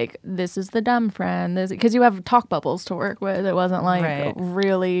have like, this is the dumb friend, because you have talk bubbles to work with. It wasn't like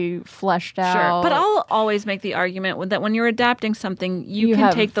really fleshed out. Sure, but I'll always make the argument that when you're adapting something, you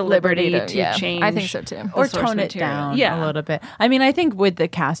can take the liberty to change. I think so too, or tone it down a little bit. I mean, I think with the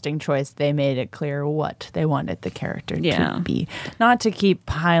casting choice, they made it clear what they wanted the character to be, not to keep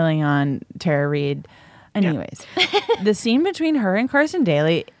piling on Tara Reid. Anyways, the scene between her and Carson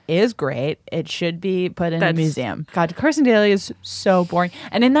Daly is great. It should be put in a museum. God, Carson Daly is so boring.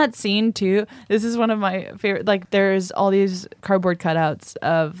 And in that scene, too, this is one of my favorite. Like, there's all these cardboard cutouts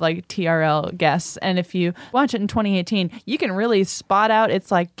of, like, TRL guests. And if you watch it in 2018, you can really spot out. It's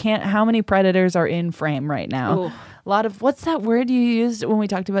like, how many Predators are in frame right now? Ooh. A lot of, what's that word you used when we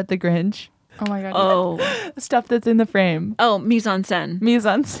talked about The Grinch? Oh my God. Oh. Stuff that's in the frame. Oh, mise en scène. Mise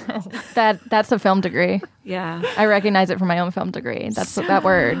en scène. That's a film degree. Yeah. I recognize it from my own film degree. That's that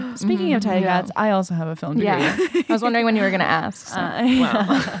word. Speaking of tidy cats, I also have a film degree. Yeah. I was wondering when you were going to ask. So.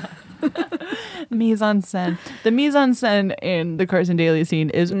 Wow. Mise en scène. The mise en scène in the Carson Daly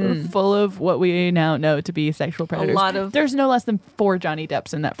scene is full of what we now know to be sexual predators. There's no less than 4 Johnny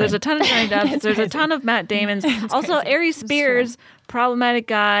Depps in that film. There's a ton of Johnny Depps. There's a ton of Matt Damons. Also, Aries Spears, problematic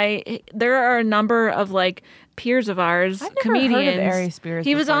guy. There are a number of like peers of ours, I've never comedians. Heard of Aries Spears.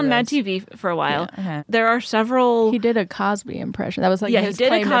 He was on Mad TV for a while. Yeah, okay. There are several. He did a Cosby impression. That was like his he did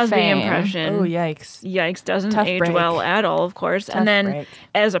claim a Cosby to fame. impression. Oh, yikes! Yikes! Doesn't Tough age break. well at all, of course. Tough and then, break.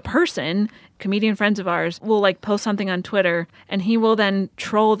 as a person, comedian friends of ours will like post something on Twitter, and he will then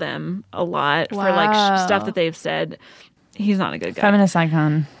troll them a lot for like stuff that they've said. He's not a good guy. Feminist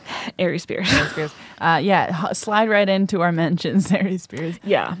icon. Aries Spears. Slide right into our mentions, Aries Spears.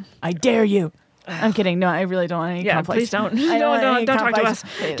 Yeah. I dare you. I'm kidding. No, I really don't want any conflicts. Please don't. Don't talk to us.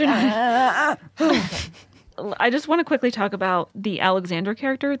 Do not. I just want to quickly talk about the Alexander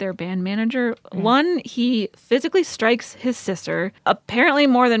character, their band manager. One, he physically strikes his sister, apparently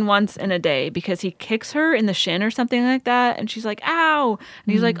more than once in a day, because he kicks her in the shin or something like that. And she's like, ow.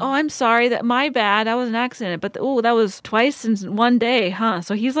 And he's like, oh, I'm sorry. My bad. That was an accident. But that was twice in one day, huh?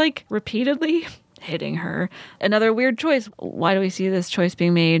 So he's like repeatedly hitting her. Another weird choice. Why do we see this choice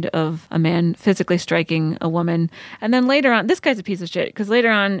being made of a man physically striking a woman? And then later on, this guy's a piece of shit, because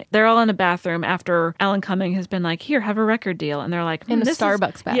later on, they're all in a bathroom after Alan Cumming has been like, here, have a record deal. And they're like, in a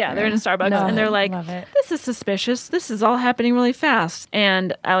Starbucks bathroom. Yeah, they're in a Starbucks. And they're like, this is suspicious. This is all happening really fast.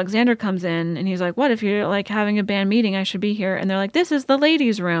 And Alexander comes in and he's like, what if you're like having a band meeting? I should be here. And they're like, this is the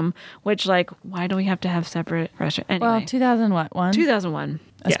ladies' room, which like, why do we have to have separate restrooms? Anyway. Well, 2001. 2001.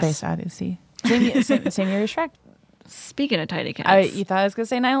 A Space Odyssey. Same year as Shrek. Speaking of tidy cats. You thought I was going to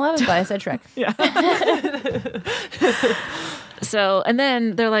say 9/11, but I said Shrek. Yeah. So, and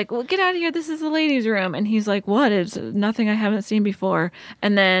then they're like, well, get out of here. This is the ladies' room. And he's like, what? It's nothing I haven't seen before.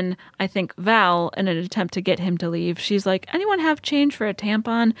 And then I think Val, in an attempt to get him to leave, she's like, anyone have change for a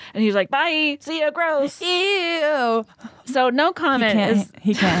tampon? And he's like, bye. See ya. Gross. Ew. So no comment.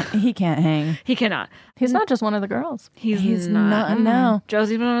 He can't hang. He cannot. He's not just one of the girls. He's not. No.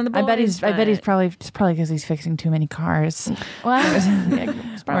 Josie's one of the boys. I bet he's probably because he's fixing too many cars. Well,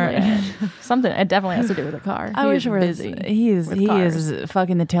 it's probably something. It definitely has to do with a car. I wish busy. He is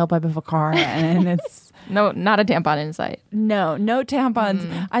fucking the tailpipe of a car, and it's no, not a tampon in sight. No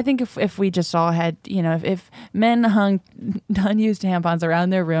tampons. I think if we just all had, if men hung unused tampons around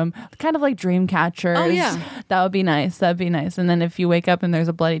their room, kind of like dream catchers. Oh yeah, that would be nice. That'd be nice. And then if you wake up and there's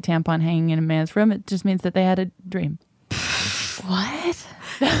a bloody tampon hanging in a man's room, it just means that they had a dream. What?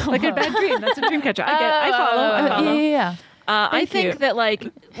 Like a bad dream. That's a dream catcher. I follow. Yeah. I think that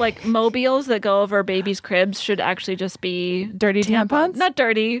like mobiles that go over babies' cribs should actually just be dirty tampons. Not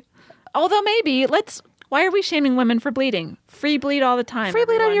dirty. Although maybe why are we shaming women for bleeding? Free bleed all the time. Free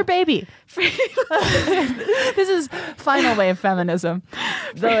bleed on your baby. This is final wave feminism.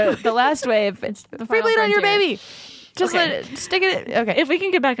 The last wave. It's the free bleed on your baby. Just stick it. Okay. If we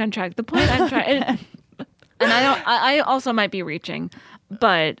can get back on track, the point I'm trying, and I also might be reaching,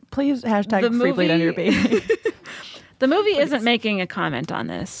 but please hashtag free bleed on your baby. The movie isn't making a comment on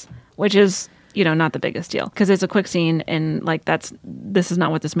this, which is, not the biggest deal because it's a quick scene and this is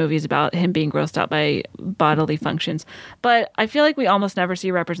not what this movie is about, him being grossed out by bodily functions. But I feel like we almost never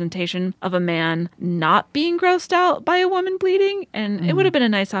see representation of a man not being grossed out by a woman bleeding. And it would have been a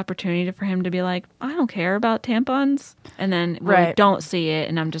nice opportunity for him to be like, I don't care about tampons. And then we don't see it.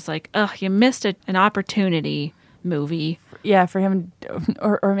 And I'm just like, you missed an opportunity, movie. Yeah, for him,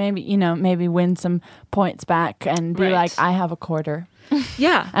 or maybe, maybe win some points back and be like, I have a quarter.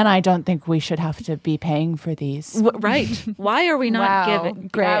 Yeah. And I don't think we should have to be paying for these. Right. Why are we not giving?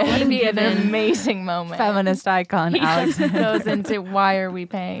 Great. That would be an amazing moment. Feminist icon, Alex. Goes into why are we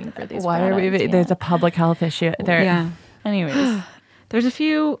paying for these Why products? are we? There's a public health issue there. Yeah. Anyways. There's a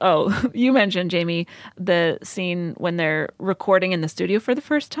few. Oh, you mentioned, Jamie, the scene when they're recording in the studio for the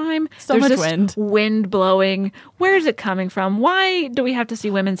first time. There's much wind. Wind blowing. Where is it coming from? Why do we have to see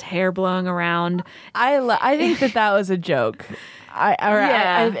women's hair blowing around? I think that was a joke.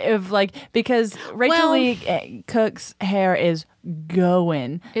 Because Rachel Lee Cook's hair is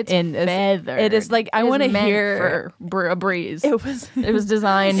going. It's feathered. It is like I want to hear for a breeze. It was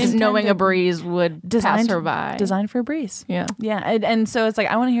designed knowing a breeze would pass her by. Designed for a breeze. Yeah. And so it's like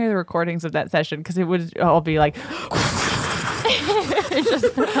I want to hear the recordings of that session because it would all be like.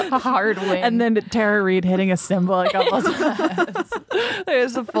 Just a hard wind. And then Tara Reid hitting a cymbal a couple times.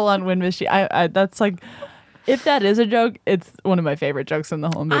 There's a full-on wind machine. That's like. If that is a joke, it's one of my favorite jokes in the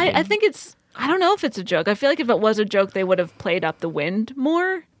whole movie. I think I don't know if it's a joke. I feel like if it was a joke, they would have played up the wind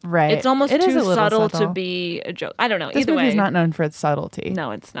more. Right. It's almost too subtle to be a joke. I don't know. This Either way. This movie's not known for its subtlety. No,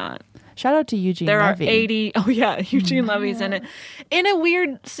 it's not. Shout out to Eugene Levy. There are 80. Oh, yeah. Eugene Levy's in it. In a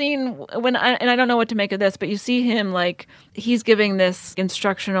weird scene and I don't know what to make of this, but you see him he's giving this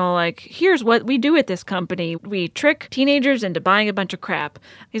instructional, here's what we do at this company. We trick teenagers into buying a bunch of crap.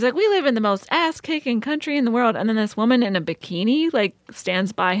 He's like, we live in the most ass-kicking country in the world. And then this woman in a bikini,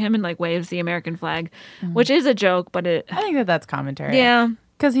 stands by him and, waves the American flag, which is a joke, but I think that's commentary. Yeah.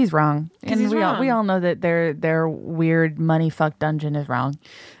 Because he's wrong. And we all know that their weird money fuck dungeon is wrong.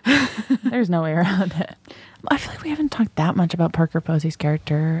 There's no way around it. I feel like we haven't talked that much about Parker Posey's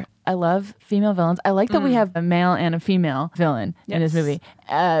character. I love female villains. I like that we have a male and a female villain in this movie.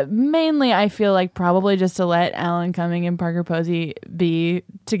 Mainly, I feel like probably just to let Alan Cumming and Parker Posey be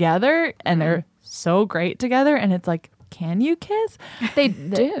together. And they're so great together. And it's like, can you kiss? They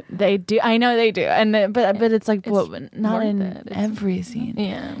do. They do. I know they do. And but it's like not in every scene.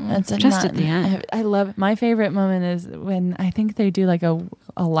 Yeah. It's just at the end. I love it. My favorite moment is when I think they do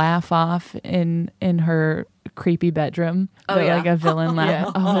a laugh off in her creepy bedroom. Oh, yeah. Like a villain laugh.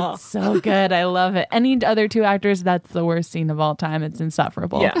 Yeah. Oh, it's so good. I love it. Any other two actors, that's the worst scene of all time. It's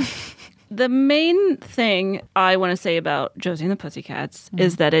insufferable. Yeah. The main thing I want to say about Josie and the Pussycats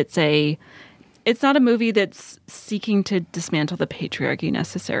is that it's not a movie that's seeking to dismantle the patriarchy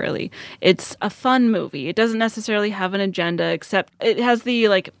necessarily. It's a fun movie. It doesn't necessarily have an agenda, except it has the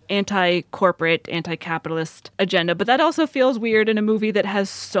anti-corporate, anti-capitalist agenda. But that also feels weird in a movie that has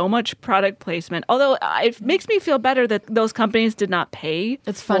so much product placement. Although it makes me feel better that those companies did not pay.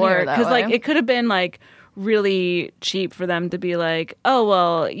 It's funnier that way. Because it could have been really cheap for them to be like, oh,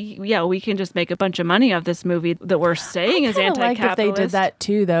 well, yeah, we can just make a bunch of money off this movie that we're saying is anti-capitalist. Like if they did that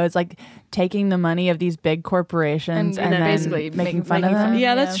too, though. It's like taking the money of these big corporations and then basically making fun of them.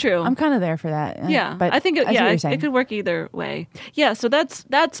 Yeah, that's true. I'm kind of there for that. Yeah, but I think it could work either way. Yeah, so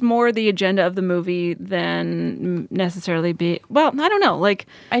that's more the agenda of the movie than necessarily I don't know.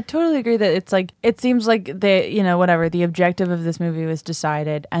 I totally agree that it's it seems like the objective of this movie was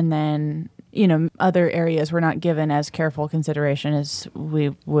decided, and then other areas were not given as careful consideration as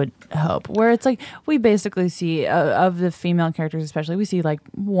we would hope. Where it's like we basically see of the female characters, especially, we see like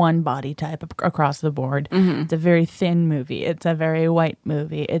one body type across the board. It's a very thin movie. It's a very white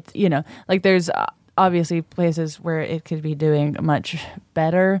movie. It's like there's obviously places where it could be doing much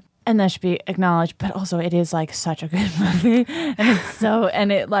better. And that should be acknowledged, but also it is like such a good movie, and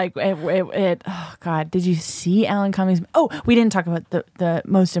oh God, did you see Alan Cummings? Oh, we didn't talk about the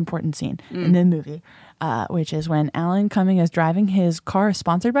most important scene in the movie, which is when Alan Cumming is driving his car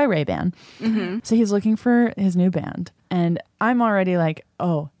sponsored by Ray-Ban. So he's looking for his new band, and I'm already like,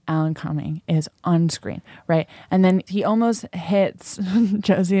 oh, Alan Cumming is on screen, right? And then he almost hits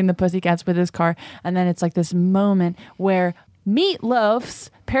Josie and the Pussycats with his car, and then it's like this moment where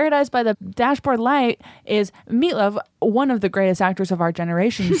Meatloaf's Paradise by the Dashboard Light is Meatloaf, one of the greatest actors of our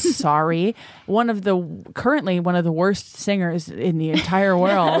generation. Sorry. Currently one of the worst singers in the entire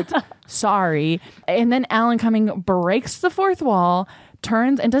world. Sorry. And then Alan Cumming breaks the fourth wall,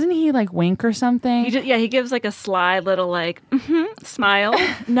 turns, and doesn't he like wink or something? He gives like a sly little like smile.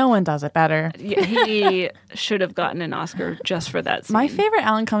 No one does it better. He should have gotten an Oscar just for that scene. My favorite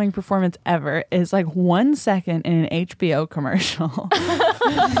Alan Cumming performance ever is like 1 second in an HBO commercial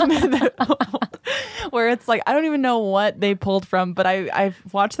where it's like, I don't even know what they pulled from, but I've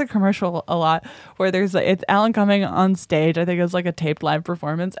watched the commercial a lot where it's Alan Cumming on stage. I think it was like a taped live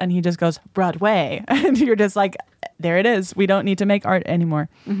performance, and he just goes, Broadway. And you're just like, there it is. We don't need to make art anymore.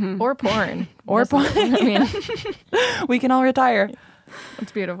 Or porn. Or porn. I mean, we can all retire.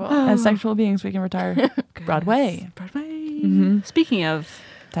 It's beautiful. As sexual beings, we can retire. Broadway. Speaking of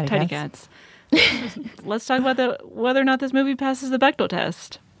Tiny Cats, let's talk about whether or not this movie passes the Bechdel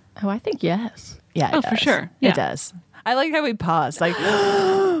test. Oh, I think yes. Yeah, for sure. Yeah. It does. I like how we paused. Like,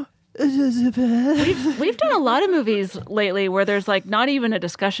 we've done a lot of movies lately where there's like not even a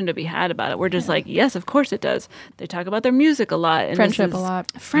discussion to be had about it. We're just like, yes, of course it does. They talk about their music a lot. And friendship a lot.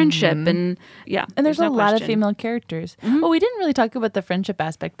 Friendship and And there's a lot of female characters. Well, we didn't really talk about the friendship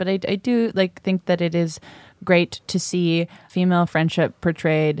aspect, but I do think that it is great to see female friendship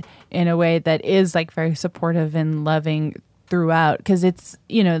portrayed in a way that is like very supportive and loving throughout, because it's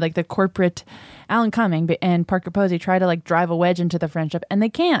like the corporate Alan Cumming and Parker Posey try to like drive a wedge into the friendship, and they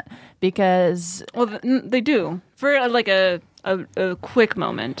can't, because they do for like a quick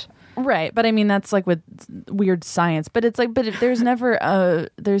moment, right? But I mean, that's like with weird science, but it's like, there's never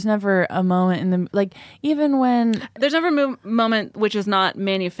a moment in the, like, even when there's never a moment which is not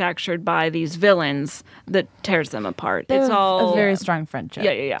manufactured by these villains that tears them apart. It's all a very strong friendship.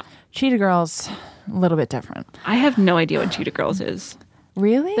 Yeah. Cheetah Girls, a little bit different. I have no idea what Cheetah Girls is.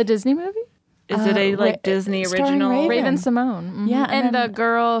 Really? The Disney movie? Is it a Disney original? Raven Simone. Yeah. And the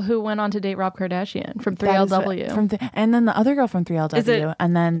girl who went on to date Rob Kardashian from 3LW. And then the other girl from 3LW.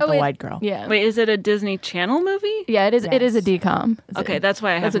 And then the white girl. Yeah. Wait, is it a Disney Channel movie? Yeah, it is. Yes. It is a DCOM. Okay, that's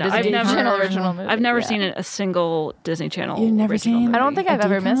why I have original movie. I've never seen a single Disney Channel. You've never original seen? movie. I don't think I've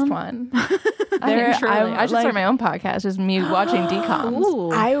ever missed one. I should start my own podcast, just me watching DCOMs.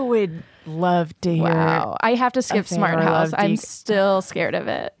 Ooh. I would love to hear. Wow. I have to skip Smart House. I'm still scared of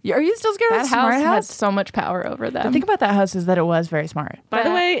it. Are you still scared of Smart That house House? has so much power over them. The thing about that house is that it was very smart. By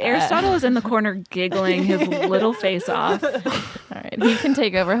the way, Aristotle is in the corner giggling his little face off. All right, he can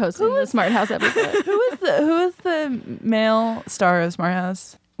take over hosting the Smart House episode. Who was the male star of Smart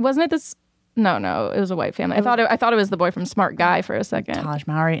House? Wasn't it this? No, it was a white family. I thought it was the boy from Smart Guy for a second. Taj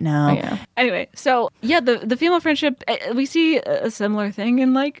Mowry. No. Oh, yeah. Anyway, so yeah, the female friendship, we see a similar thing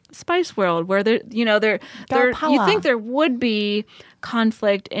in like Spice World, where you think there would be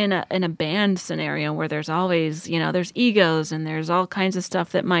conflict in a band scenario where there's always, there's egos and there's all kinds of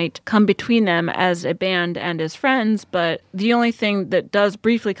stuff that might come between them as a band and as friends. But the only thing that does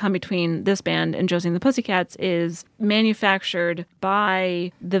briefly come between this band and Josie and the Pussycats is manufactured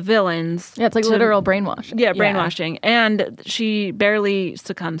by the villains. Yeah, it's like literal brainwashing. Yeah, brainwashing. And she barely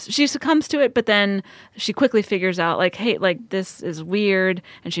succumbs. She succumbs to it, but then she quickly figures out, like, hey, like, this is weird.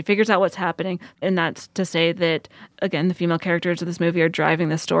 And she figures out what's happening. And that's to say that, again, the female characters of this movie are driving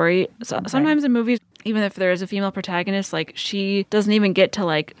the story. So sometimes in movies, even if there is a female protagonist, like, she doesn't even get to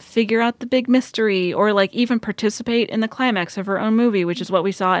like figure out the big mystery or like even participate in the climax of her own movie, which is what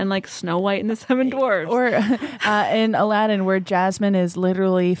we saw in like Snow White and the Seven Dwarfs, or in Aladdin, where Jasmine is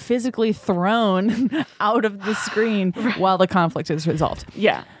literally physically thrown out of the screen while the conflict is resolved.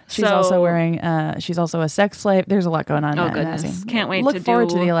 Yeah. She's also wearing, she's also a sex slave. There's a lot going on. Oh, goodness. Can't wait Look to forward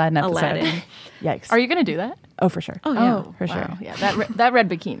do to the Aladdin episode. Aladdin. Yikes. Are you going to do that? Oh, for sure. Oh, yeah. For sure. Yeah, that red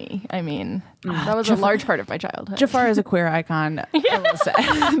bikini. I mean, that was a large part of my childhood. Jafar is a queer icon, I will say.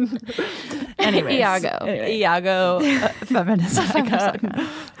 Anyways. Iago. Iago, feminist icon.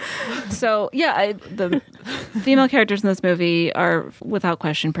 So, yeah, the female characters in this movie are, without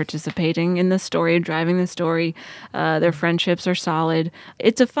question, participating in the story, driving the story. Their friendships are solid.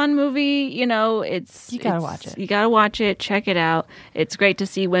 It's a fun movie. You gotta watch it. You gotta watch it. Check it out. It's great to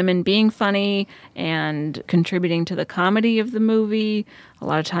see women being funny and contributing to the comedy of the movie. A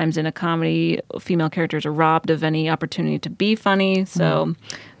lot of times in a comedy, female characters are robbed of any opportunity to be funny. So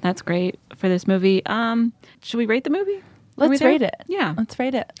that's great for this movie. Should we rate the movie? Let's rate it. Yeah. Let's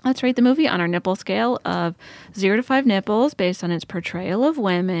rate it. Let's rate the movie on our nipple scale of 0 to 5 nipples based on its portrayal of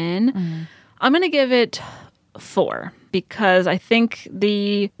women. I'm going to give it 4 because I think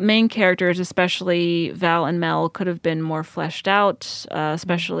the main characters, especially Val and Mel, could have been more fleshed out,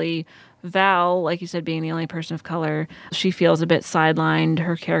 especially Val, like you said, being the only person of color. She feels a bit sidelined.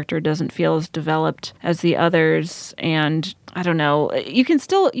 Her character doesn't feel as developed as the others. And I don't know, you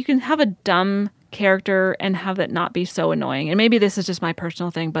can have a dumb character and have it not be so annoying. And maybe this is just my personal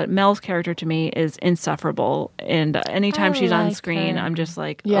thing, but Mel's character to me is insufferable. And anytime she's on screen, I'm just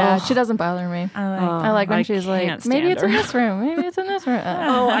like, yeah, she doesn't bother me. I like when she's like, maybe it's in this room. Maybe it's in this room.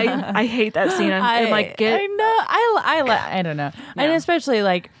 I hate that scene. I know. I don't know. Yeah. And especially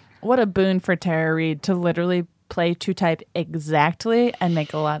like, what a boon for Tara Reid to literally play 2-type exactly and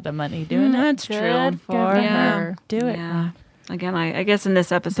make a lot of money doing it. That's true. Good for her. Do it. Yeah. Again, I guess in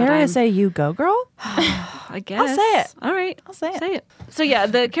this episode, dare I say you go, girl? I guess. I'll say it. All right. I'll say it. So yeah,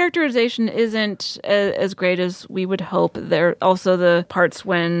 the characterization isn't as great as we would hope. There are also the parts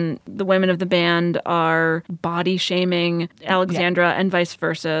when the women of the band are body shaming Alexandra and vice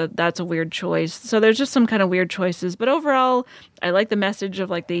versa. That's a weird choice. So there's just some kind of weird choices. But overall, I like the message of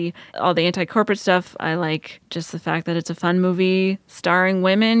like all the anti-corporate stuff. I like just the fact that it's a fun movie starring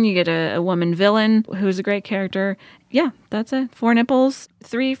women. You get a woman villain who's a great character. Yeah, that's it. 4 nipples,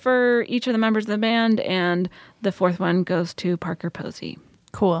 3 for each of the members of the band, and the 4th one goes to Parker Posey.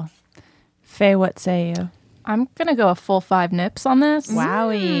 Cool. Faye, what say you? I'm going to go a full 5 nips on this.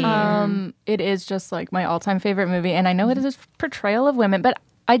 Wowie. It is just like my all-time favorite movie, and I know it is a portrayal of women, but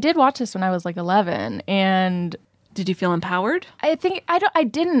I did watch this when I was like 11, and did you feel empowered? I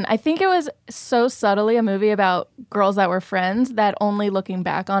didn't. I think it was so subtly a movie about girls that were friends that only looking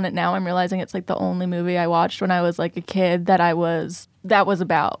back on it now, I'm realizing it's like the only movie I watched when I was like a kid that was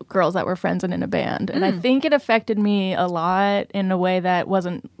about girls that were friends and in a band. And I think it affected me a lot in a way that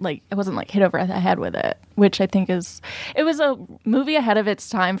wasn't like hit over the head with it, which I think it was a movie ahead of its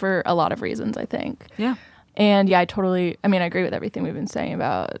time for a lot of reasons, I think. Yeah. And yeah, I agree with everything we've been saying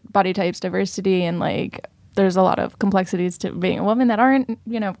about body types, diversity, and like, there's a lot of complexities to being a woman that aren't,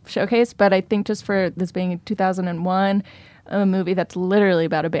 showcased. But I think just for this being 2001, a movie that's literally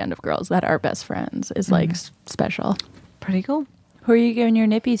about a band of girls that are best friends is like special. Pretty cool. Who are you giving your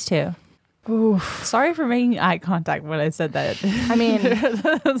nippies to? Oof. Sorry for making eye contact when I said that. I mean,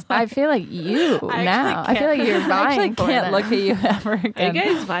 I feel like you now. I feel like you're vying. I actually can't look at you ever again. Are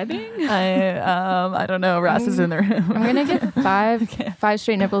you guys vibing? I don't know. Ross is in the room. I'm gonna give 5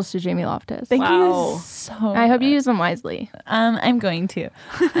 straight nipples to Jamie Loftus. Thank you so much. I hope you use them wisely. I'm going to.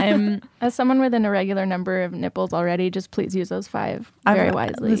 As someone with an irregular number of nipples already, just please use those 5 very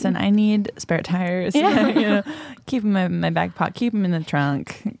wisely. Listen, I need spare tires. Yeah. Keep them in my back pocket. Keep them in the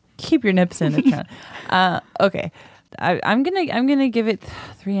trunk. Keep your nips in the trunk. Okay. I'm gonna give it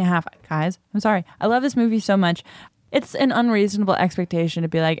 3.5, guys. I'm sorry. I love this movie so much. It's an unreasonable expectation to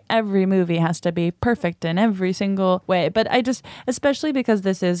be like every movie has to be perfect in every single way. But especially because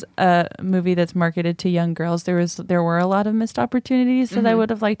this is a movie that's marketed to young girls, there were a lot of missed opportunities that I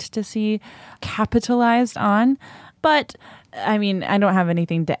would have liked to see capitalized on. But I mean, I don't have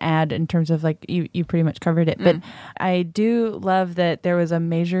anything to add in terms of like you pretty much covered it. But I do love that there was a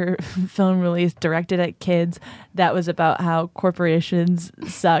major film release directed at kids that was about how corporations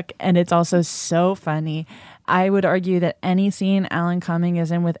suck. And it's also so funny. I would argue that any scene Alan Cumming is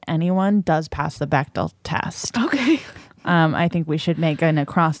in with anyone does pass the Bechdel test. Okay. I think we should make an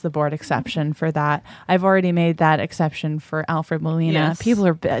across-the-board exception for that. I've already made that exception for Alfred Molina. Yes. People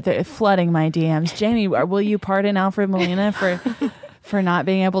are they're flooding my DMs. Jamie, will you pardon Alfred Molina for not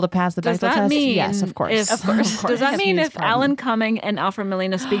being able to pass the Bechdel test? Yes, of course. Of course. Does that mean if Alan Cumming and Alfred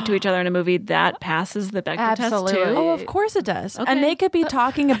Molina speak to each other in a movie, that passes the Bechdel test too? Oh, of course it does. Okay. And they could be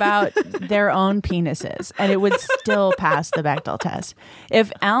talking about their own penises, and it would still pass the Bechdel test.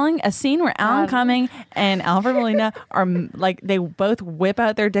 If a scene where Alan Cumming and Alfred Molina are like, they both whip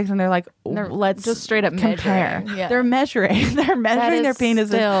out their dicks and they're like, let's just straight up compare. Yeah. They're measuring their penises.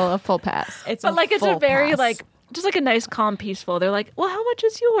 Still a full pass. It's a very like, just like a nice, calm, peaceful. They're like, well, how much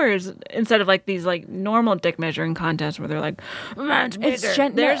is yours? Instead of like these like normal dick measuring contests where they're like, mine's bigger.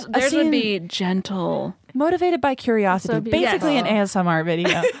 Theirs would be gentle Motivated by curiosity. So Basically an ASMR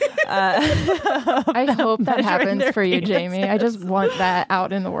video. I hope that happens for you, penises. Jamie. I just want that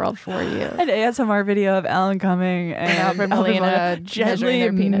out in the world for you. An ASMR video of Alan Cumming and Alfred Molina gently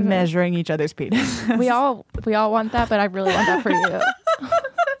measuring each other's penis. We all want that, but I really want that for you.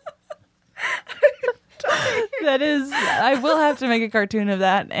 That is, I will have to make a cartoon of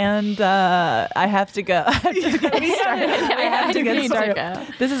that, and I have to go. I have to get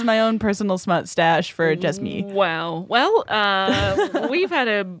started. This is my own personal smut stash for just me. Wow. Well, we've had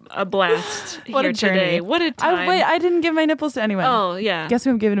a blast here today. What a time. I didn't give my nipples to anyone. Oh, yeah. Guess who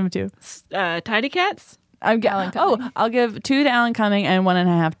I'm giving them to? Tidy Cats? I'll give 2 to Alan Cumming and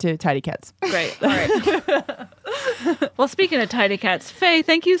 1.5 to Tidy Cats. Great. All right. Well, speaking of Tidy Cats, Faye,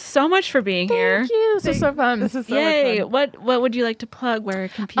 thank you so much for being here. Thank you. This is so fun. This is so Yay. much fun. What would you like to plug? Where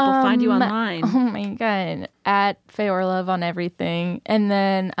can people find you online? Oh my God. At Faye Orlove on everything. And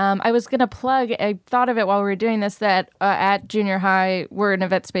then I was going to plug, I thought of it while we were doing this, that at junior high, we're an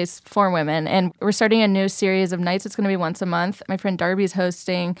event space for women. And we're starting a new series of nights. It's going to be once a month. My friend Darby's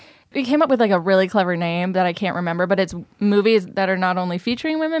hosting. We came up with like a really clever name that I can't remember, but it's movies that are not only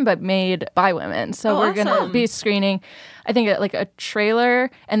featuring women, but made by women. So we're going to be screening, I think, like a trailer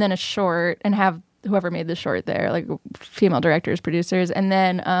and then a short, and have whoever made the short there, like female directors, producers, and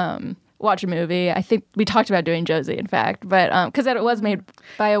then watch a movie. I think we talked about doing Josie, in fact, but because it was made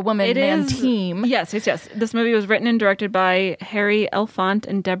by a woman-man team. Yes. This movie was written and directed by Harry Elfont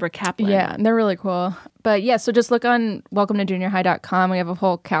and Deborah Kaplan. Yeah, and they're really cool. But yeah, so just look on welcometojuniorhigh.com. We have a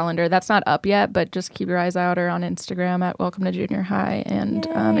whole calendar. That's not up yet, but just keep your eyes out, or on Instagram at welcome to junior high. And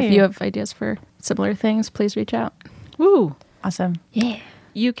if you have ideas for similar things, please reach out. Woo. Awesome. Yeah.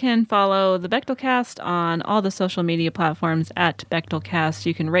 You can follow the Bechtelcast on all the social media platforms at Bechtelcast.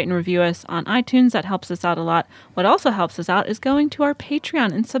 You can rate and review us on iTunes. That helps us out a lot. What also helps us out is going to our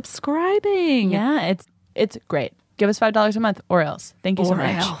Patreon and subscribing. Yeah, it's great. Give us $5 a month or else. Thank you so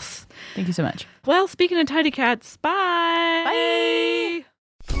much. Thank you so much. Well, speaking of Tidy Cats, bye. Bye.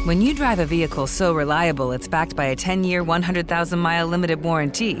 When you drive a vehicle so reliable it's backed by a 10-year, 100,000-mile limited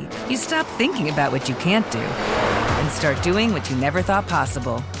warranty, you stop thinking about what you can't do and start doing what you never thought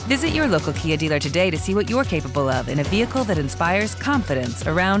possible. Visit your local Kia dealer today to see what you're capable of in a vehicle that inspires confidence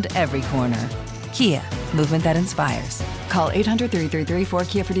around every corner. Kia, movement that inspires. Call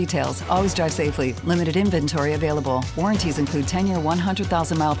 800-333-4KIA for details. Always drive safely. Limited inventory available. Warranties include 10-year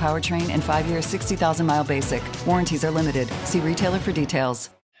 100,000-mile powertrain and 5-year 60,000-mile basic. Warranties are limited. See retailer for details.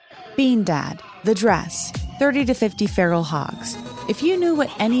 Bean Dad, The Dress, 30 to 50 Feral Hogs. If you knew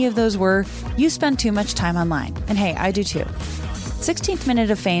what any of those were, you spend too much time online. And hey, I do too. 16th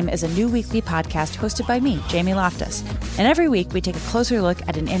Minute of Fame is a new weekly podcast hosted by me, Jamie Loftus. And every week we take a closer look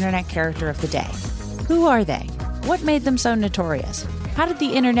at an internet character of the day. Who are they? What made them so notorious? How did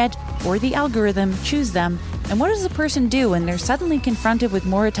the internet or the algorithm choose them? And what does a person do when they're suddenly confronted with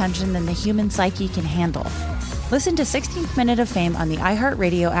more attention than the human psyche can handle? Listen to 16th Minute of Fame on the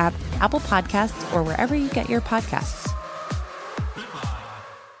iHeartRadio app, Apple Podcasts, or wherever you get your podcasts.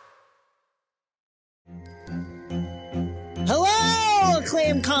 Hello,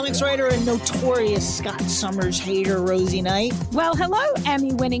 acclaimed comics writer and notorious Scott Summers hater, Rosie Knight. Well, hello,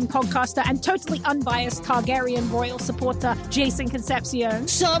 Emmy-winning podcaster and totally unbiased Targaryen royal supporter, Jason Concepcion.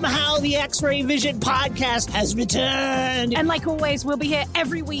 Somehow the X-Ray Vision podcast has returned. And like always, we'll be here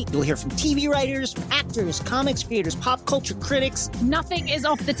every week. You'll hear from TV writers, actors, comics creators, pop culture critics. Nothing is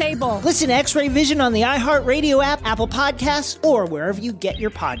off the table. Listen to X-Ray Vision on the iHeartRadio app, Apple Podcasts, or wherever you get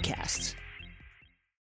your podcasts.